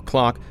after 4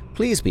 o'clock,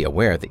 please be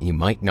aware that you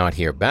might not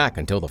hear back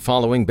until the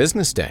following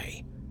business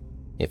day.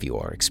 If you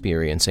are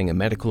experiencing a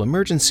medical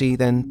emergency,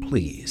 then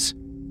please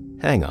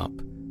hang up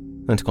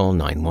and call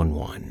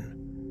 911.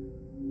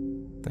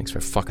 Thanks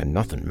for fucking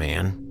nothing,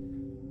 man.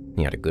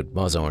 He had a good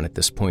buzz on at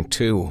this point,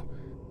 too.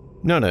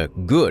 Not a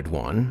good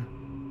one,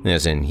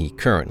 as in he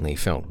currently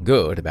felt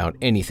good about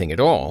anything at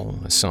all,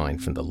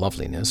 aside from the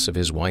loveliness of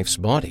his wife's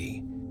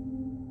body.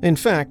 In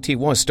fact, he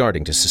was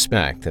starting to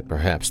suspect that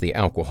perhaps the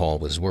alcohol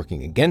was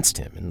working against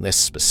him in this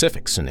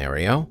specific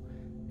scenario.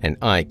 An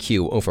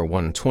IQ over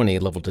 120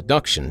 level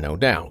deduction, no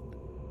doubt.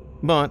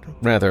 But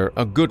rather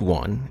a good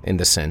one in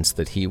the sense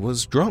that he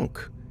was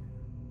drunk.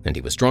 And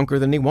he was drunker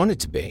than he wanted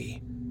to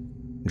be.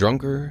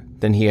 Drunker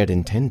than he had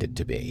intended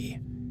to be.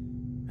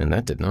 And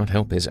that did not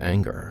help his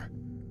anger.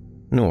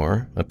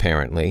 Nor,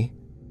 apparently,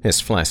 his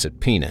flaccid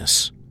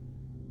penis.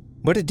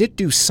 But it did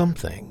do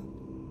something.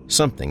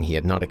 Something he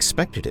had not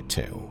expected it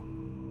to.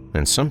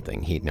 And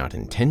something he had not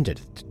intended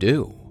it to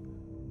do.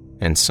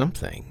 And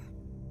something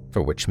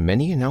for which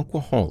many an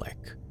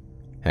alcoholic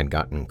had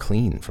gotten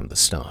clean from the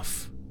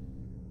stuff.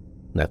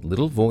 That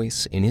little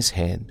voice in his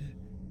head,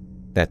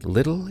 that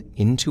little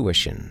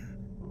intuition,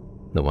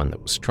 the one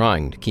that was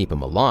trying to keep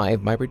him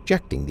alive by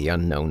rejecting the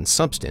unknown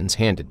substance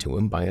handed to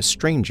him by a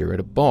stranger at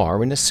a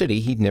bar in a city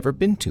he'd never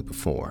been to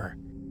before.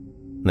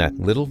 That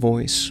little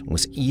voice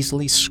was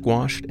easily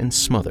squashed and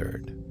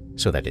smothered,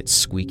 so that its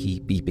squeaky,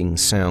 beeping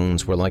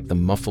sounds were like the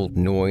muffled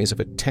noise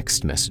of a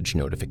text message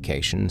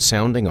notification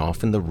sounding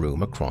off in the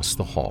room across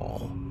the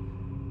hall.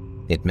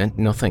 It meant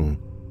nothing,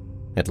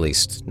 at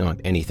least not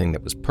anything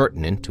that was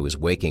pertinent to his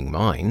waking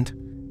mind.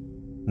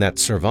 That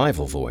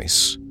survival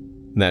voice,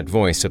 that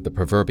voice of the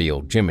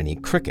proverbial Jiminy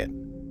Cricket,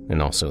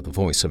 and also the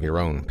voice of your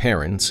own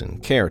parents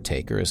and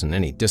caretakers and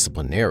any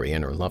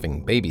disciplinarian or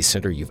loving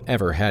babysitter you've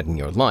ever had in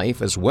your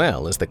life, as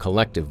well as the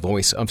collective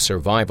voice of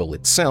survival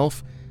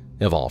itself,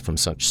 evolved from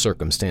such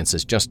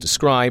circumstances just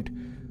described,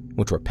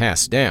 which were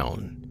passed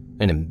down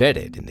and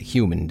embedded in the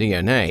human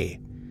DNA.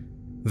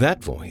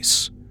 That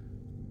voice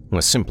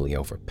was simply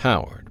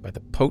overpowered by the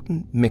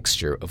potent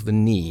mixture of the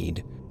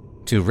need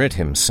to rid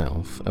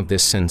himself of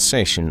this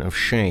sensation of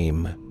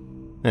shame,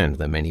 and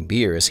the many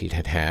beers he'd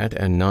had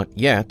and not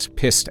yet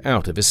pissed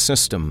out of his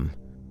system.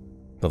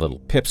 The little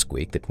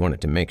pipsqueak that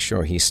wanted to make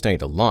sure he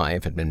stayed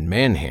alive had been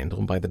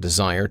manhandled by the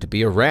desire to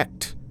be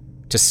erect,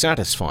 to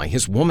satisfy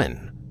his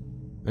woman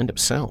and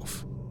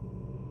himself,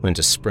 and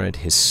to spread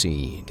his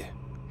seed,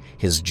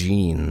 his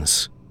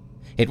genes.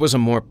 It was a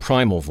more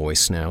primal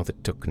voice now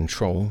that took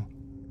control,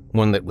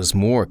 one that was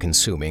more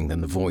consuming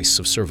than the voice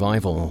of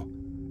survival.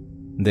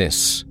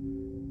 This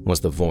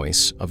was the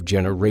voice of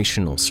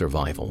generational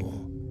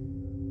survival,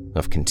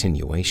 of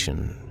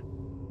continuation.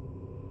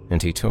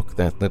 And he took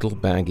that little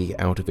baggie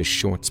out of his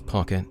shorts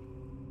pocket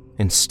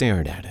and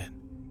stared at it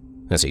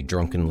as he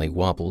drunkenly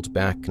wobbled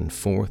back and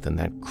forth in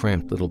that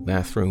cramped little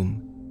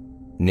bathroom,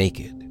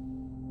 naked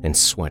and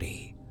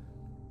sweaty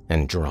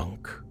and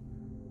drunk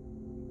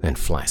and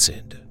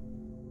flaccid.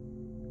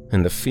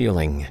 And the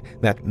feeling,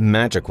 that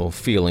magical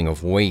feeling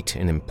of weight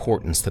and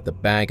importance that the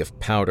bag of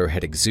powder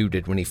had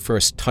exuded when he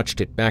first touched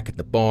it back at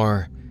the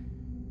bar,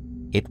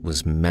 it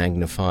was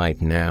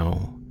magnified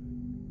now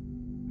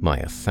by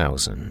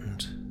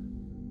 1,000.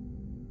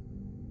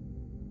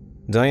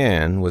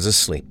 Diane was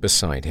asleep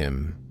beside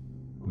him,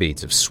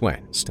 beads of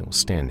sweat still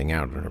standing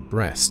out on her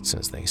breasts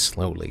as they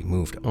slowly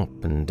moved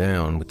up and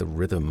down with the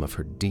rhythm of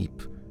her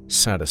deep,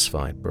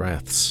 satisfied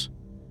breaths.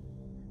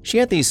 She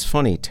had these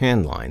funny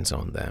tan lines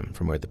on them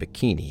from where the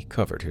bikini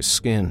covered her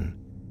skin,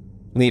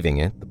 leaving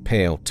it the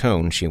pale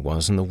tone she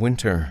was in the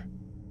winter.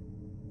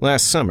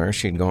 Last summer,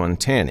 she'd gone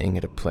tanning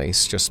at a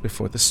place just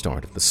before the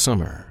start of the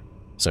summer,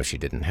 so she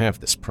didn't have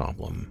this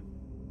problem.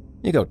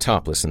 You go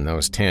topless in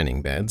those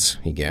tanning beds,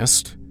 he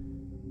guessed.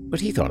 but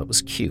he thought it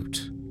was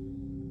cute.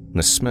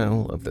 The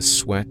smell of the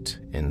sweat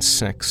and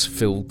sex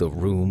filled the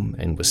room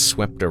and was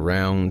swept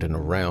around and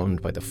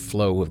around by the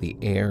flow of the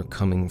air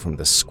coming from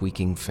the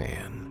squeaking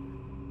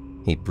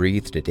fan. He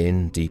breathed it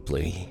in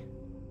deeply.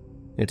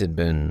 It had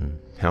been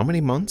how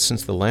many months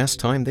since the last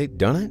time they'd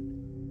done it?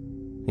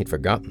 He'd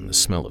forgotten the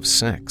smell of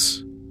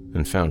sex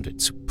and found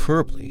it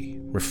superbly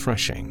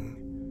refreshing.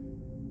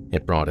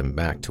 It brought him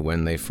back to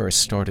when they first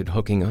started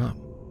hooking up,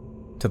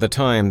 to the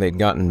time they'd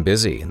gotten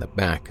busy in the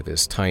back of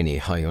his tiny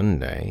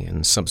Hyundai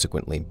and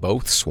subsequently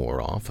both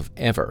swore off of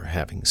ever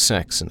having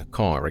sex in a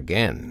car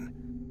again.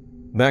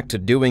 Back to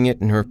doing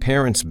it in her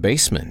parents'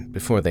 basement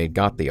before they'd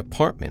got the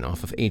apartment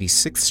off of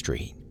 86th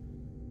Street.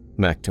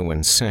 Back to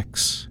when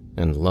sex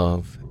and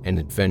love and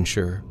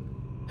adventure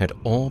had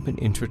all been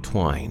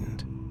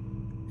intertwined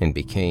and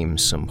became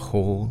some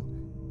whole,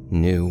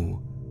 new,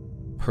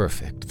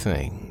 perfect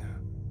thing.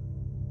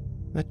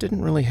 That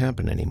didn't really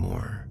happen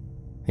anymore,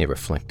 he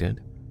reflected,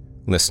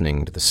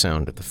 listening to the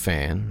sound of the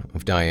fan,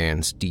 of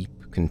Diane's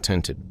deep,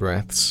 contented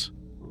breaths,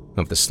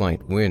 of the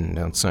slight wind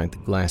outside the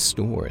glass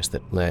doors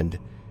that led,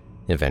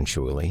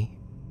 eventually,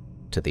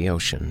 to the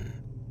ocean.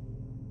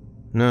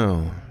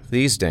 No,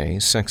 these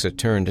days sex had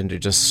turned into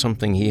just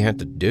something he had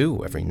to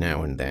do every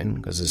now and then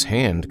because his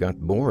hand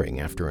got boring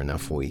after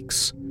enough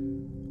weeks.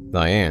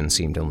 Diane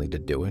seemed only to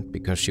do it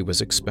because she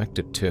was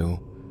expected to,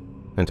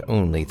 and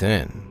only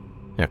then,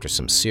 after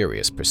some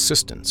serious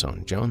persistence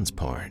on John's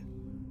part.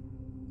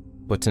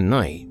 But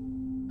tonight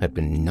had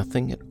been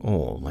nothing at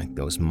all like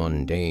those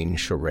mundane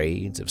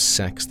charades of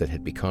sex that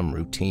had become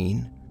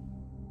routine,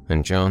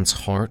 and John's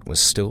heart was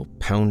still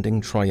pounding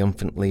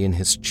triumphantly in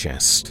his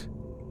chest.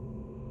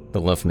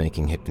 The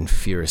lovemaking had been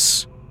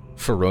fierce,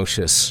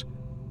 ferocious,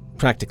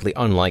 practically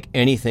unlike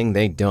anything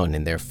they'd done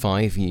in their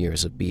 5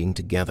 years of being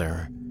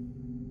together.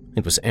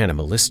 It was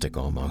animalistic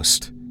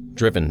almost,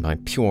 driven by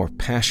pure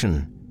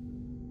passion.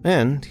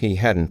 And he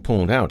hadn't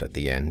pulled out at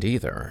the end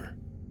either,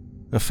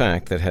 a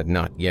fact that had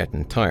not yet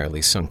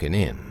entirely sunken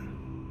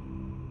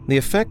in. The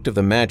effect of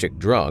the magic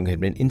drug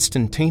had been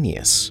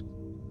instantaneous.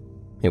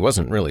 He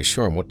wasn't really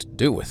sure what to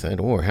do with it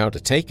or how to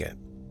take it.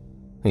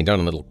 He'd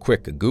done a little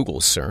quick Google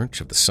search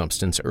of the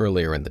substance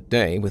earlier in the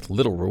day with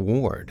little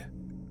reward.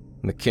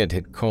 The kid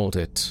had called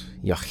it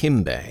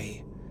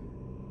Yahimbe.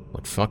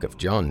 What fuck if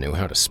John knew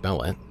how to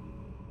spell it?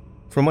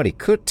 From what he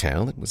could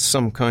tell, it was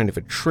some kind of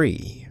a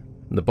tree,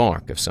 the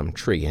bark of some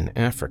tree in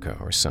Africa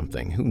or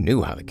something. Who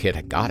knew how the kid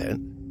had got it?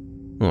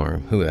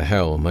 Or who the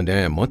hell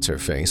Madame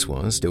What's-Her-Face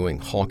was doing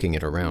hawking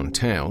it around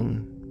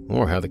town,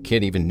 or how the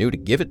kid even knew to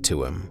give it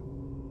to him.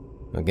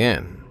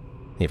 Again,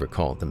 he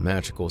recalled the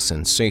magical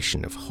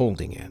sensation of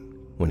holding it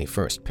when he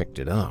first picked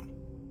it up.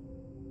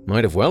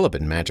 Might have well have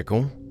been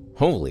magical.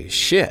 Holy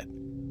shit!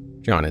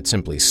 John had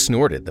simply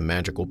snorted the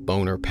magical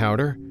boner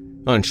powder,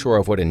 unsure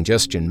of what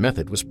ingestion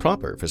method was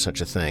proper for such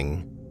a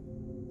thing.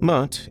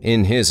 But,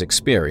 in his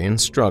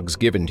experience, drugs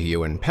given to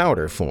you in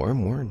powder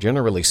form were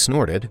generally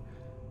snorted.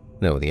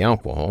 Though the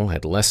alcohol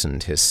had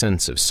lessened his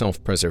sense of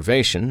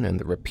self-preservation and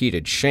the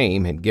repeated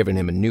shame had given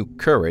him a new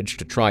courage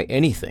to try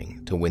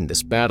anything to win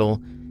this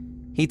battle,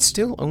 he'd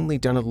still only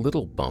done a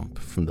little bump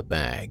from the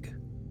bag.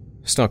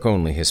 Stuck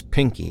only his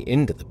pinky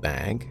into the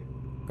bag,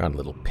 got a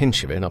little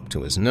pinch of it up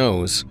to his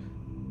nose,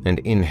 and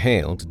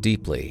inhaled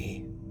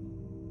deeply.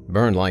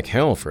 Burned like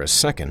hell for a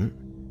second.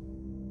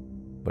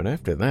 But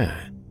after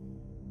that,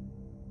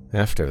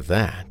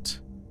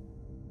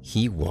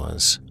 he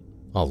was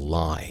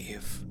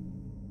alive.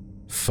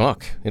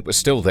 Fuck, it was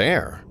still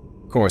there,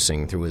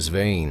 coursing through his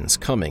veins,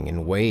 coming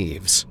in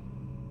waves.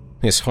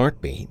 His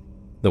heartbeat,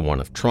 the one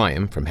of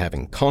triumph from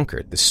having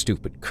conquered this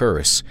stupid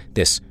curse,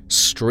 this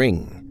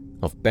string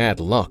of bad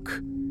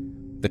luck,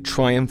 the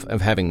triumph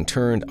of having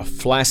turned a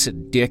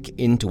flaccid dick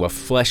into a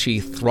fleshy,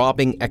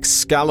 throbbing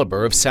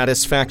Excalibur of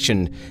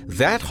satisfaction,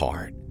 that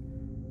heart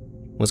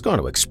was going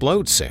to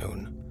explode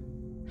soon.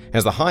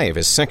 As the high of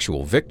his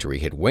sexual victory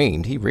had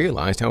waned, he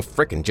realized how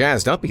frickin'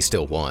 jazzed up he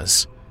still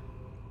was.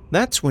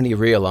 That's when he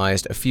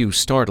realized a few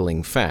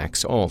startling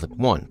facts all at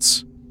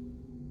once.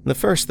 The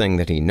first thing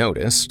that he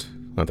noticed,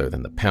 other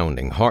than the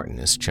pounding heart in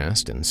his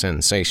chest and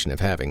sensation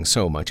of having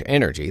so much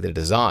energy that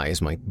his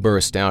eyes might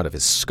burst out of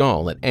his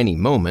skull at any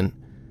moment,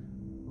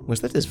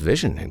 was that his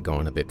vision had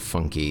gone a bit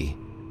funky.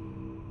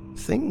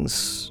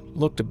 Things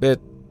looked a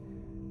bit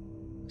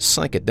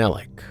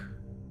psychedelic.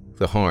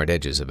 The hard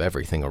edges of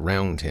everything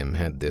around him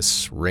had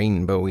this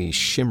rainbowy,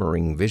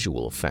 shimmering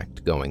visual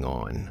effect going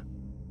on.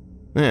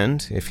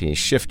 And if he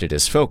shifted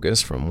his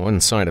focus from one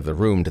side of the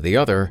room to the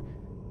other,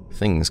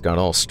 things got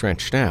all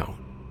stretched out,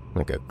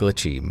 like a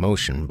glitchy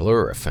motion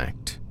blur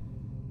effect.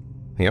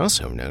 He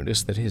also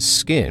noticed that his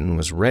skin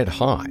was red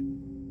hot,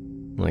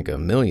 like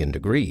 1,000,000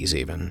 degrees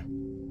even.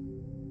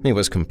 He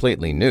was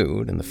completely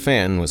nude, and the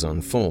fan was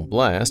on full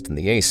blast, and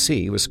the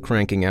AC was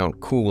cranking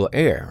out cool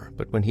air,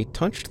 but when he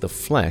touched the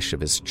flesh of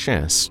his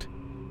chest,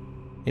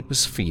 it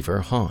was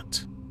fever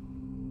hot.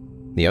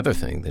 The other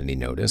thing that he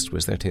noticed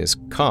was that his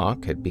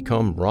cock had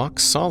become rock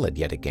solid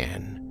yet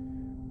again.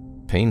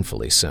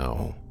 Painfully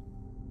so.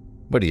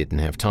 But he didn't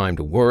have time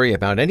to worry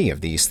about any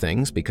of these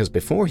things because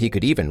before he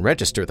could even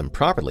register them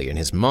properly in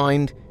his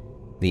mind,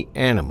 the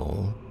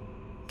animal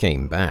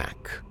came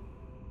back.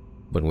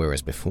 But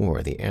whereas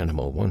before the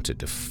animal wanted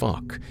to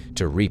fuck,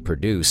 to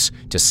reproduce,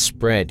 to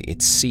spread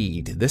its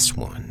seed, this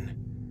one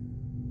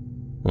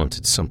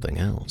wanted something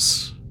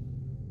else.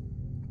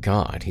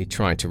 God, he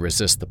tried to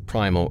resist the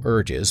primal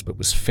urges but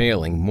was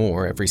failing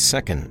more every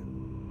second,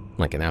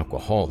 like an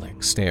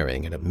alcoholic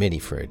staring at a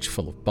mini-fridge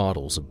full of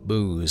bottles of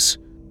booze.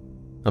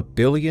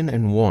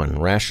 1,000,000,001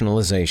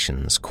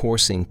 rationalizations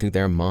coursing through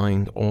their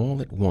mind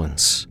all at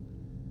once.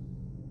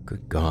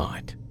 Good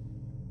God.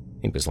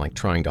 It was like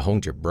trying to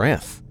hold your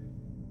breath.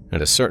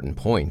 At a certain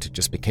point, it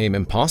just became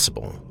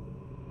impossible.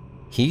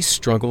 He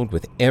struggled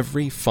with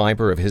every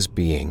fiber of his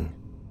being,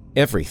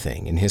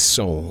 everything in his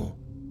soul.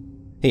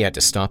 He had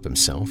to stop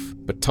himself,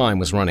 but time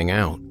was running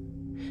out.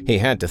 He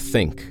had to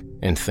think,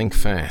 and think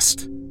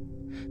fast.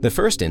 The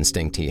first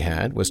instinct he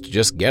had was to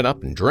just get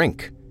up and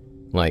drink.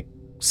 Like,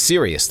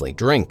 seriously,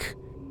 drink.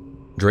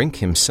 Drink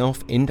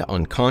himself into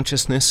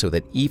unconsciousness so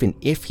that even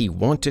if he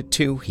wanted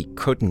to, he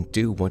couldn't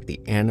do what the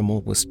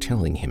animal was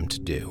telling him to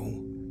do.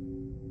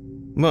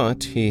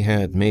 But he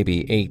had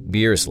maybe 8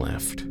 beers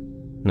left,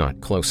 not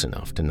close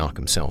enough to knock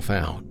himself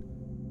out.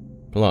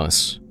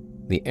 Plus,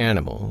 the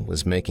animal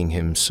was making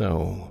him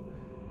so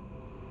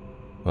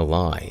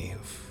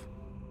alive.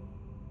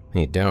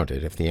 He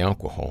doubted if the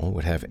alcohol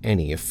would have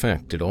any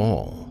effect at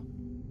all.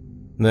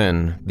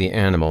 Then the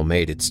animal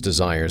made its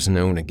desires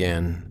known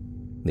again.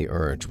 The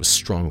urge was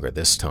stronger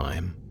this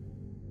time.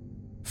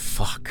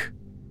 Fuck.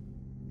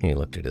 He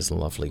looked at his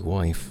lovely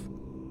wife,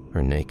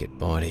 her naked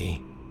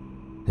body.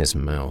 His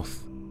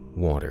mouth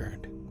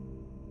watered.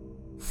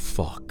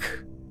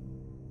 Fuck.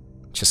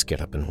 Just get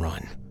up and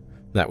run.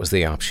 That was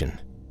the option.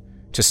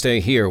 To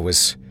stay here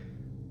was...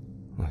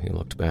 Well, he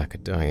looked back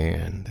at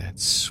Diane, that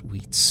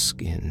sweet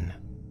skin,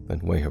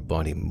 that way her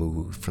body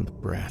moved from the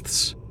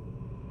breaths.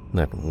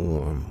 That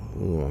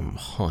warm,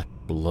 hot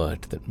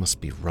blood that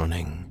must be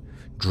running,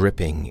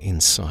 dripping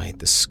inside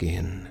the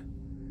skin.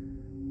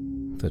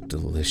 The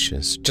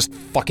delicious... Just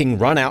fucking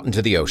run out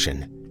into the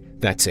ocean.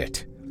 That's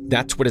it.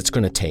 That's what it's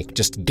gonna take.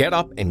 Just get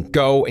up and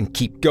go and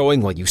keep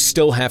going while you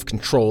still have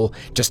control.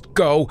 Just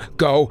go,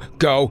 go,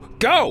 go,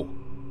 go!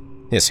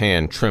 His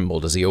hand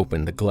trembled as he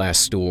opened the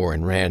glass door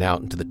and ran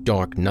out into the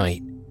dark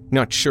night,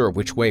 not sure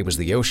which way was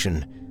the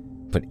ocean,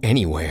 but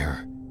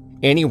anywhere.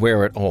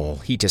 Anywhere at all,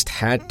 he just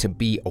had to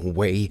be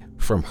away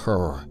from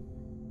her.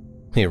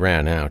 He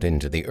ran out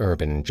into the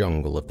urban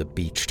jungle of the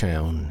beach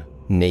town,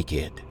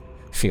 naked,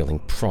 feeling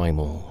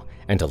primal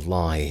and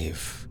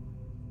alive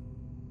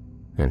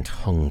and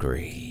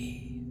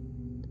hungry.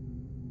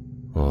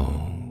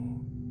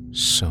 Oh,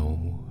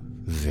 so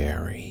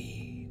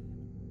very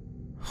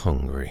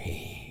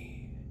hungry.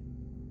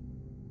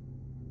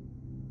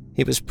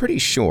 He was pretty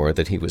sure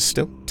that he was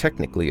still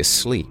technically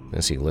asleep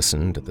as he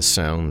listened to the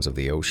sounds of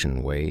the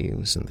ocean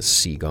waves and the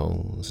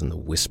seagulls and the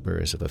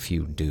whispers of a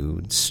few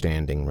dudes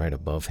standing right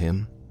above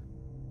him.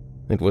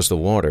 It was the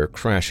water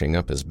crashing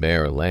up his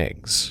bare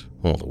legs,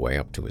 all the way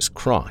up to his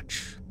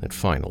crotch, that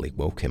finally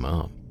woke him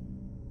up.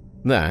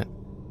 That,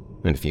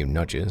 and a few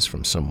nudges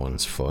from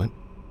someone's foot.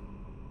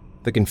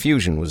 The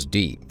confusion was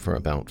deep for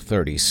about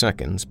 30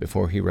 seconds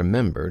before he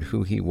remembered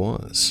who he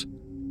was,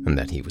 and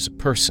that he was a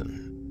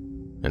person.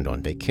 And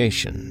on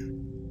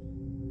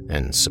vacation,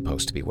 and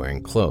supposed to be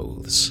wearing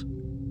clothes.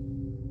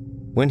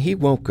 When he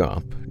woke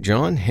up,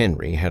 John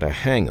Henry had a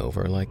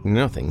hangover like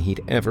nothing he'd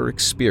ever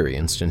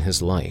experienced in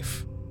his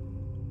life,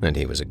 and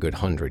he was a good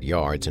 100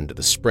 yards into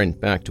the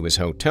sprint back to his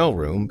hotel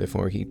room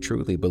before he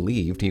truly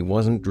believed he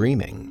wasn't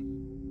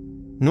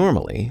dreaming.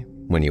 Normally,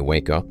 when you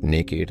wake up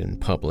naked in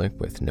public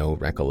with no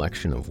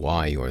recollection of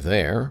why you're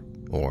there,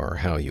 or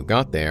how you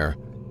got there,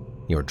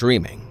 you're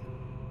dreaming,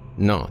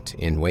 not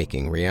in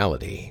waking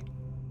reality.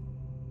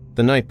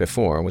 The night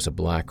before was a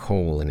black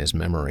hole in his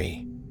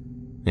memory.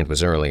 It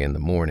was early in the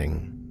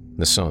morning.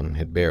 The sun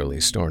had barely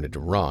started to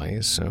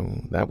rise,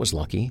 so that was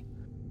lucky.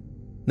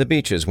 The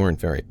beaches weren't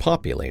very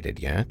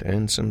populated yet,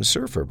 and some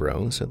surfer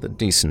bros had the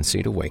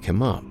decency to wake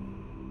him up.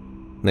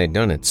 They'd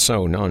done it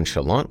so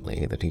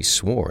nonchalantly that he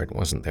swore it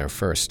wasn't their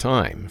first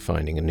time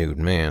finding a nude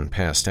man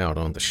passed out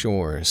on the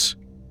shores.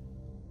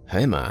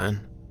 "Hey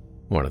man,"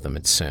 one of them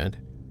had said,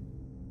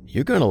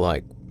 "you're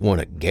gonna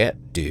wanna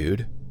get,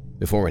 dude.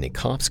 Before any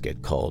cops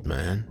get called,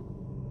 man."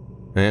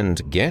 And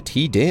get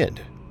he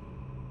did.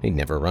 He'd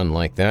never run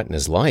like that in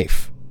his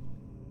life.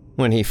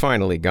 When he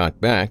finally got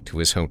back to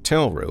his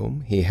hotel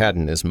room, he had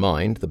in his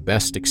mind the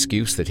best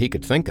excuse that he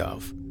could think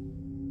of.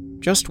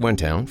 Just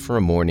went out for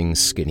a morning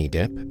skinny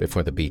dip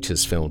before the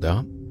beaches filled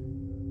up.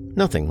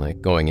 Nothing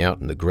like going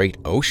out in the great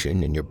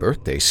ocean in your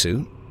birthday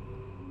suit.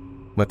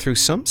 But through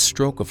some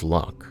stroke of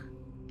luck,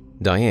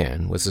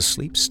 Diane was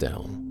asleep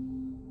still.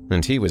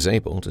 And he was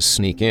able to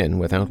sneak in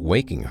without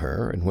waking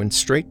her and went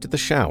straight to the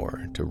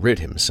shower to rid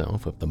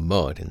himself of the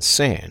mud and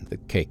sand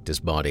that caked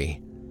his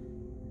body.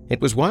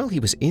 It was while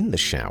he was in the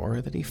shower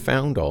that he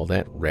found all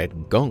that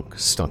red gunk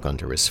stuck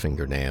under his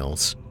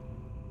fingernails.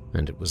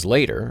 And it was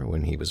later,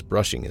 when he was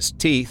brushing his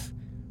teeth,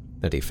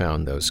 that he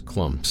found those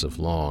clumps of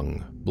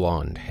long,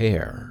 blonde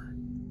hair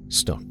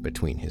stuck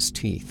between his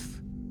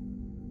teeth.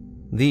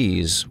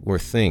 These were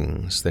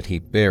things that he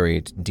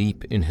buried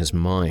deep in his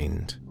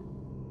mind,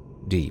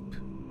 deep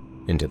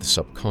into the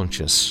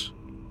subconscious,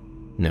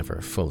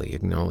 never fully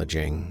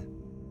acknowledging.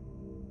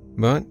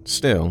 But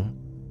still,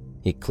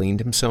 he cleaned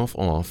himself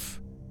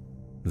off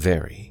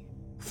very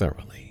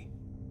thoroughly.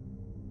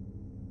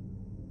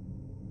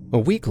 A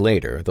week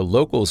later, the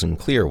locals in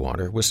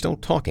Clearwater were still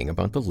talking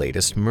about the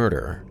latest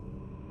murder,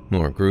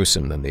 more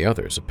gruesome than the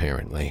others,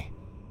 apparently.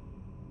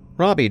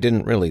 Robbie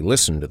didn't really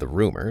listen to the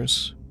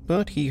rumors,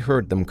 but he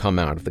heard them come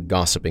out of the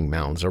gossiping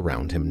mouths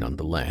around him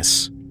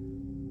nonetheless.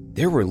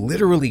 There were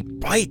literally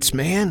bites,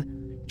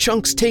 man.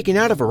 Chunks taken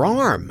out of her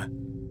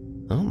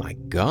arm. Oh my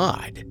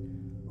God.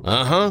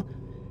 Uh-huh.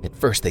 At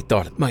first they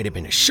thought it might have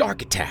been a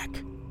shark attack.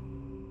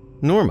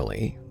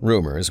 Normally,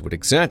 rumors would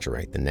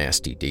exaggerate the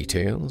nasty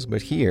details,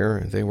 but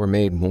here they were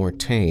made more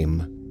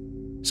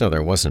tame, so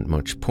there wasn't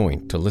much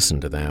point to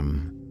listen to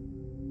them.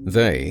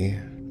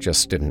 They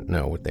just didn't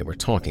know what they were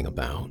talking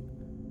about.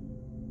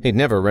 He'd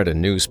never read a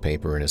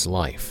newspaper in his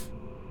life,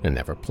 and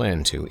never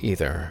planned to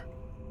either.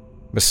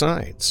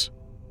 Besides,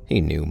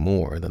 he knew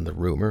more than the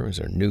rumors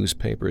or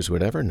newspapers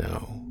would ever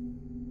know.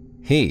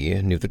 He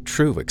knew the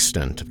true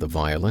extent of the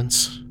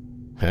violence.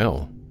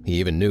 Hell, he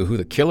even knew who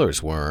the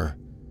killers were.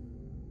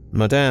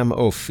 Madame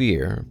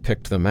Ophir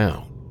picked them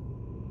out.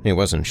 He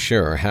wasn't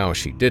sure how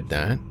she did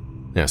that.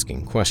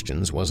 Asking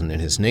questions wasn't in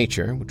his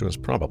nature, which was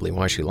probably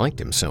why she liked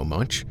him so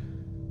much.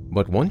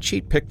 But once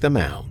she'd picked them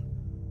out,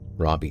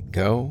 Robbie'd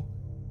go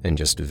and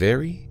just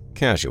very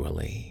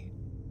casually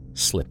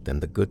slip them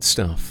the good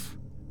stuff.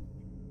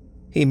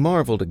 He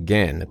marveled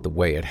again at the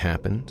way it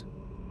happened,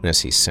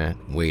 as he sat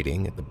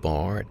waiting at the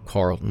bar at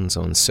Carlton's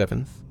on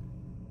 7th.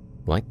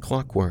 Like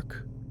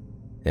clockwork,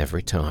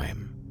 every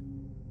time.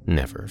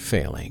 Never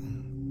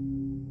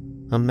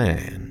failing. A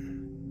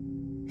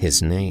man.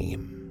 His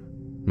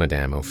name,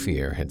 Madame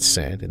Ophir had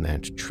said in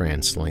that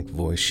trance-like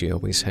voice she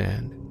always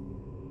had.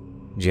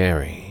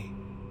 Jerry,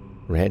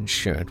 red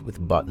shirt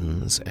with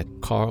buttons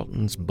at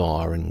Carlton's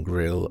Bar and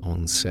Grill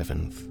on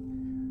 7th.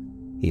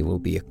 He will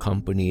be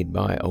accompanied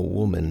by a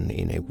woman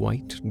in a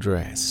white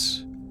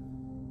dress.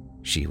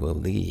 She will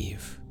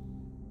leave.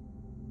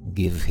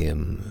 Give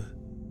him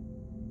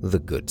the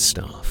good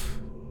stuff.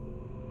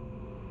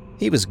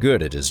 He was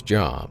good at his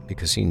job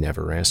because he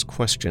never asked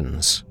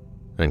questions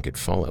and could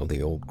follow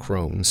the old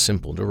crone's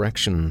simple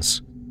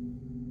directions.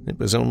 It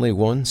was only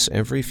once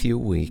every few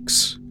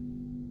weeks.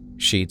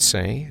 She'd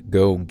say,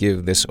 go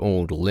give this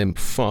old limp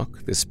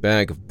fuck this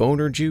bag of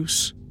boner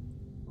juice,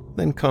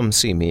 then come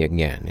see me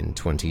again in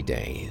 20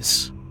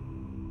 days.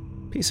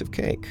 Piece of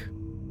cake.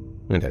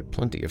 And had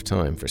plenty of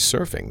time for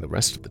surfing the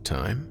rest of the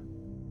time.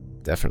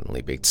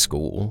 Definitely beat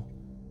school.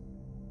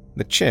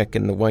 The chick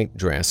in the white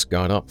dress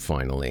got up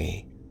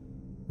finally.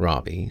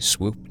 Robbie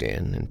swooped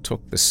in and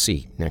took the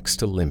seat next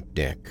to Limp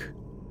Dick.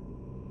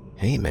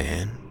 Hey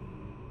man,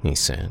 he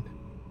said,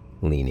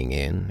 leaning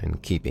in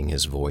and keeping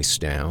his voice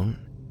down.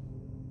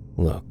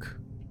 Look,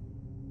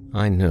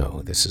 I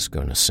know this is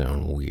going to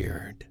sound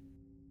weird.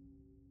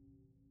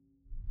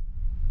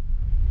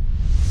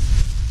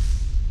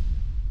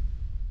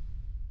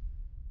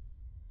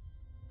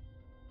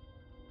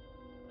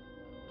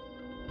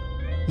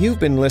 You've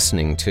been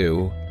listening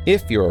to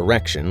If Your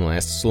Erection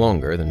Lasts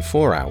Longer Than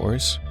 4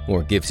 Hours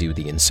or Gives You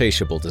the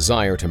Insatiable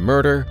Desire to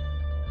Murder,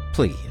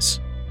 Please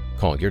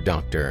Call Your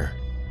Doctor.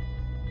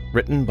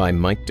 Written by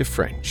Mike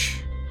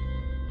DeFrench.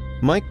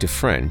 Mike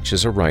DeFrench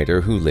is a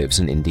writer who lives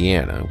in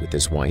Indiana with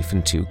his wife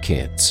and 2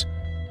 kids.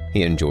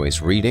 He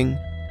enjoys reading,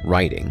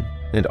 writing,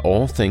 and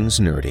all things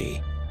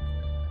nerdy.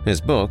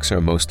 His books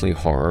are mostly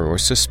horror or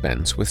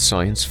suspense with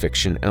science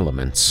fiction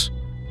elements.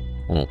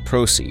 All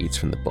proceeds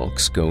from the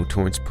books go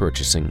towards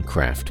purchasing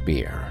craft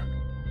beer.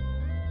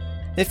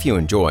 If you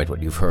enjoyed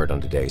what you've heard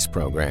on today's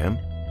program,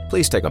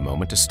 please take a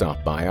moment to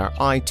stop by our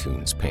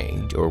iTunes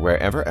page or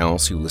wherever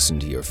else you listen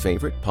to your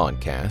favorite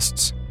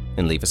podcasts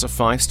and leave us a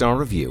 5-star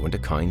review and a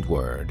kind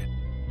word.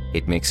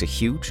 It makes a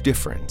huge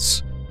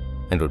difference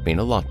and would mean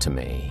a lot to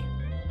me.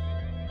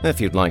 If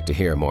you'd like to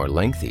hear more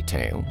lengthy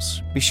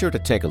tales, be sure to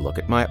take a look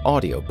at my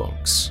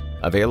audiobooks,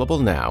 available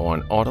now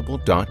on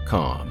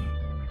audible.com.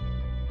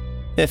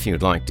 If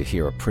you'd like to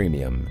hear a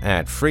premium,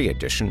 ad-free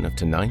edition of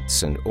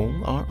tonight's and all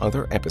our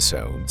other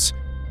episodes,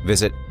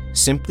 visit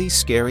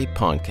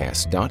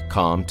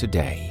simplyscarypodcast.com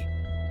today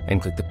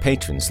and click the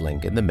Patrons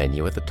link in the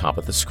menu at the top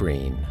of the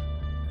screen.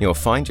 You'll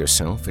find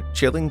yourself at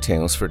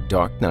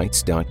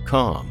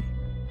chillingtalesfordarknights.com,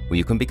 where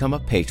you can become a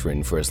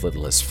patron for as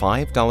little as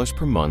 $5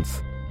 per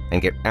month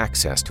and get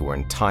access to our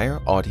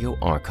entire audio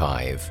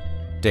archive,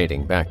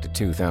 dating back to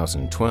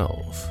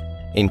 2012,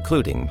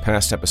 including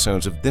past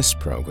episodes of this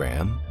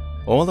program,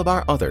 all of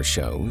our other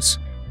shows,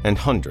 and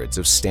hundreds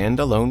of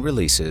standalone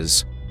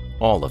releases,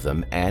 all of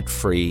them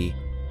ad-free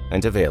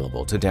and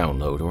available to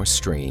download or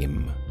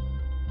stream.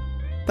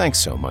 Thanks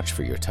so much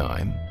for your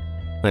time,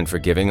 and for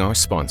giving our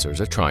sponsors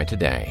a try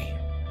today.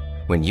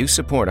 When you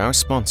support our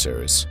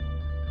sponsors,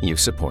 you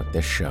support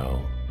this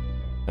show.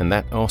 and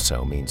that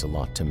also means a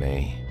lot to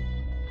me.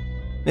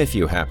 If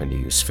you happen to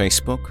use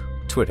Facebook,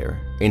 Twitter,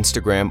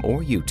 Instagram,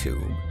 or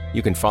YouTube,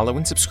 you can follow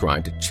and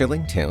subscribe to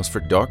Chilling Tales for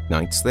Dark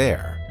Nights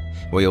there,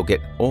 where you'll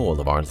get all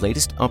of our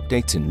latest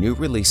updates and new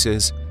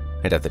releases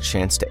and have the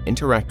chance to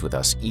interact with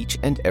us each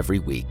and every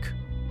week.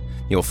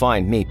 You'll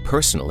find me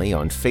personally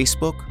on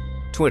Facebook,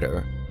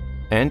 Twitter,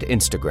 and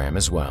Instagram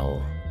as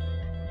well.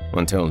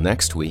 Until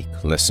next week,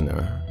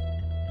 listener,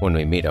 when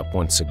we meet up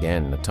once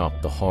again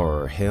atop the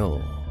horror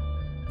hill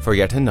for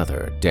yet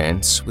another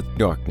Dance with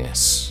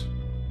Darkness,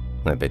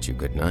 I bid you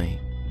good night.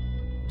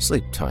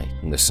 Sleep tight,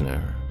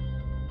 listener,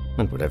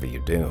 and whatever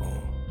you do,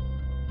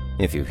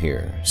 if you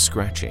hear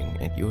scratching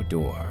at your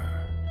door,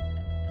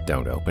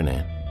 don't open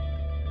it.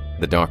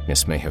 The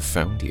darkness may have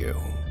found you,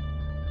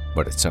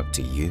 but it's up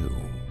to you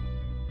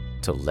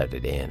to let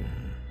it in.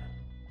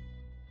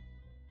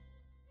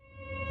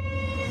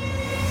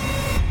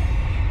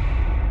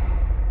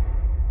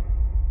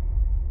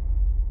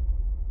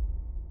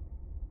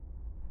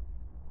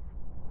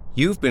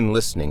 You've been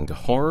listening to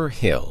Horror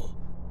Hill,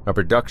 a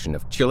production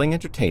of Chilling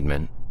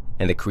Entertainment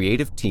and the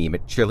creative team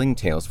at Chilling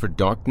Tales for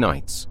Dark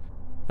Nights,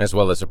 as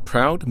well as a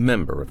proud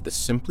member of the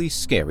Simply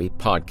Scary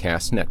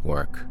Podcast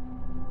Network.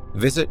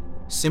 Visit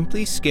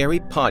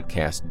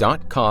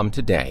simplyscarypodcast.com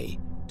today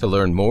to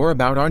learn more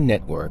about our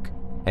network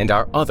and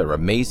our other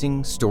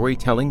amazing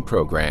storytelling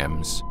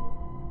programs.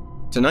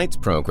 Tonight's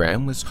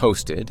program was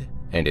hosted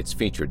and its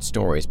featured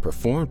stories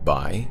performed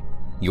by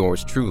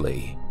yours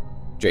truly,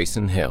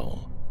 Jason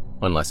Hill,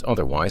 unless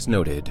otherwise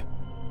noted.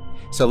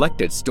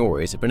 Selected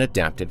stories have been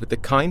adapted with the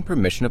kind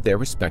permission of their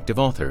respective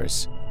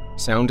authors.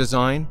 Sound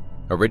design,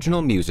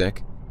 original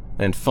music,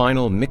 and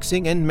final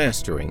mixing and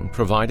mastering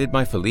provided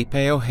by Felipe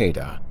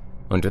Ojeda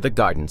under the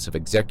guidance of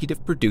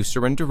executive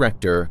producer and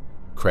director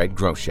Craig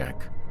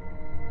Groshek.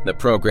 The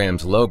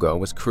program's logo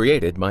was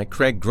created by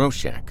Craig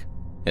Groshek,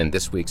 and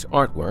this week's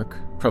artwork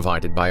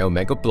provided by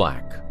Omega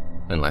Black,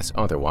 unless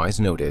otherwise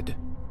noted.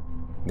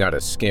 Got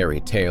a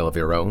scary tale of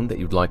your own that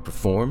you'd like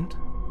performed?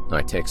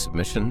 I take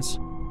submissions.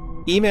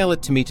 Email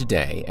it to me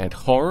today at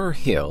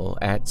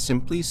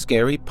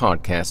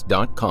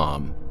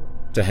horrorhill@simplyscarypodcast.com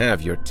to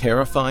have your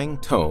terrifying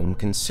tone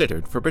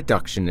considered for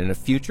production in a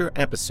future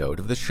episode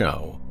of the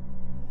show.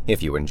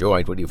 If you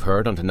enjoyed what you've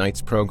heard on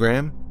tonight's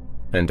program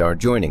and are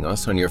joining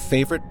us on your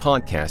favorite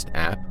podcast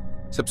app,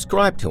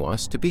 subscribe to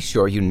us to be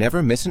sure you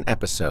never miss an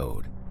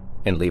episode,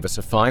 and leave us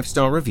a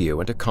 5-star review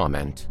and a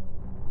comment.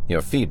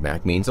 Your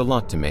feedback means a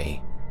lot to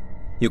me.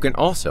 You can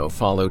also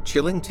follow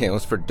Chilling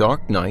Tales for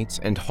Dark Nights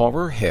and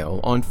Horror Hill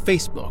on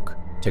Facebook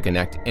to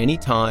connect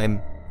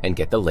anytime and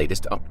get the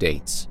latest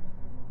updates.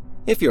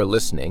 If you're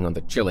listening on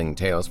the Chilling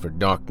Tales for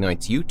Dark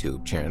Nights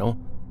YouTube channel,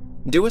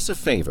 do us a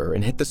favor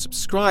and hit the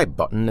subscribe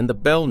button and the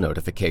bell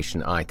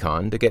notification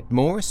icon to get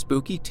more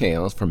spooky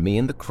tales from me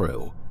and the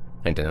crew,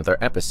 and another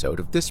episode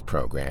of this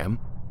program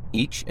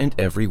each and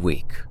every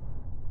week.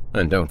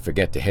 And don't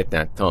forget to hit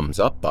that thumbs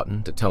up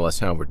button to tell us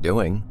how we're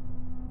doing,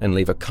 and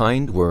leave a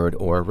kind word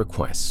or a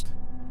request.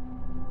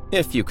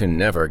 If you can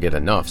never get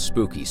enough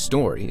spooky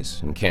stories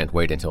and can't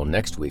wait until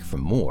next week for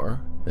more,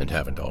 and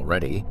haven't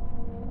already,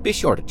 be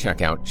sure to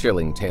check out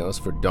Chilling Tales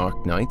for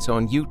Dark Nights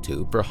on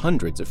YouTube for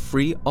hundreds of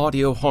free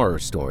audio horror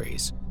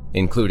stories,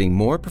 including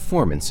more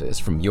performances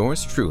from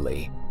yours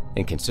truly,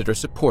 and consider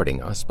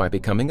supporting us by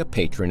becoming a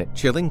patron at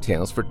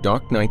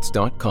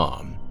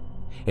chillingtalesfordarknights.com.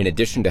 In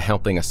addition to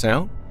helping us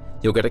out,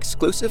 you'll get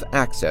exclusive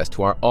access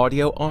to our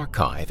audio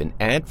archive and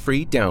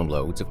ad-free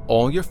downloads of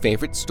all your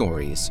favorite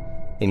stories,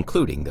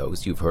 including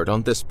those you've heard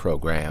on this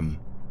program.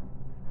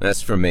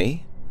 As for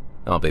me,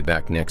 I'll be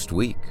back next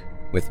week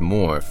with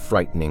more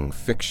frightening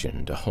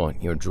fiction to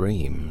haunt your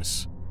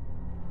dreams.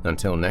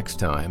 Until next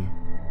time,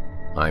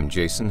 I'm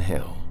Jason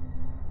Hill,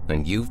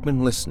 and you've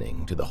been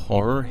listening to the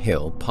Horror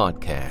Hill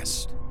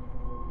Podcast.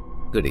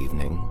 Good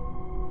evening,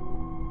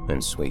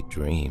 and sweet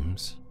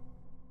dreams.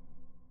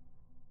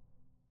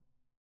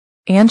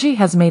 Angie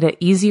has made it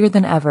easier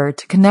than ever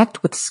to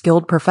connect with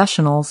skilled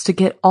professionals to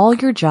get all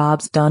your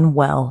jobs done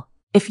well.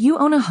 If you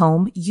own a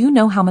home, you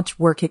know how much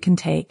work it can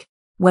take,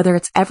 whether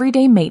it's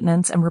everyday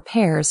maintenance and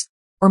repairs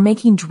or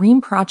making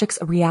dream projects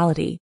a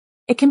reality.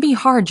 It can be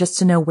hard just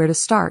to know where to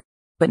start,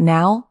 but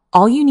now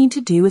all you need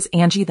to do is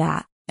Angie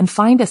that and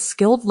find a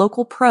skilled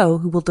local pro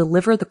who will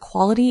deliver the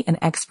quality and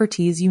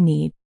expertise you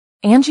need.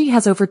 Angie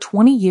has over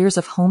 20 years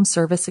of home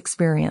service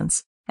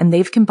experience, and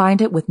they've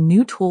combined it with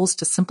new tools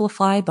to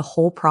simplify the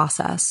whole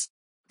process.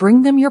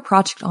 Bring them your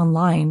project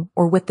online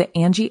or with the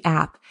Angie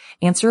app,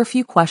 answer a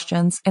few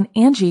questions, and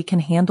Angie can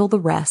handle the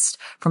rest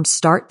from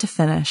start to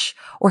finish,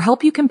 or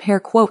help you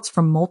compare quotes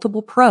from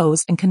multiple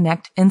pros and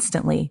connect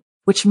instantly,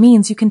 which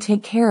means you can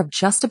take care of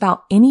just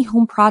about any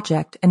home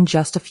project in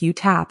just a few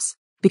taps.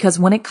 Because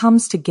when it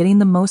comes to getting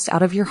the most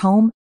out of your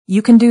home,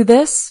 you can do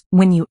this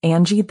when you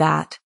Angie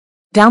that.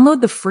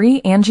 Download the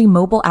free Angie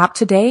mobile app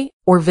today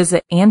or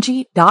visit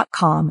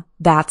Angie.com.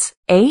 That's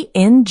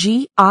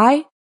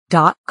ANGI.com.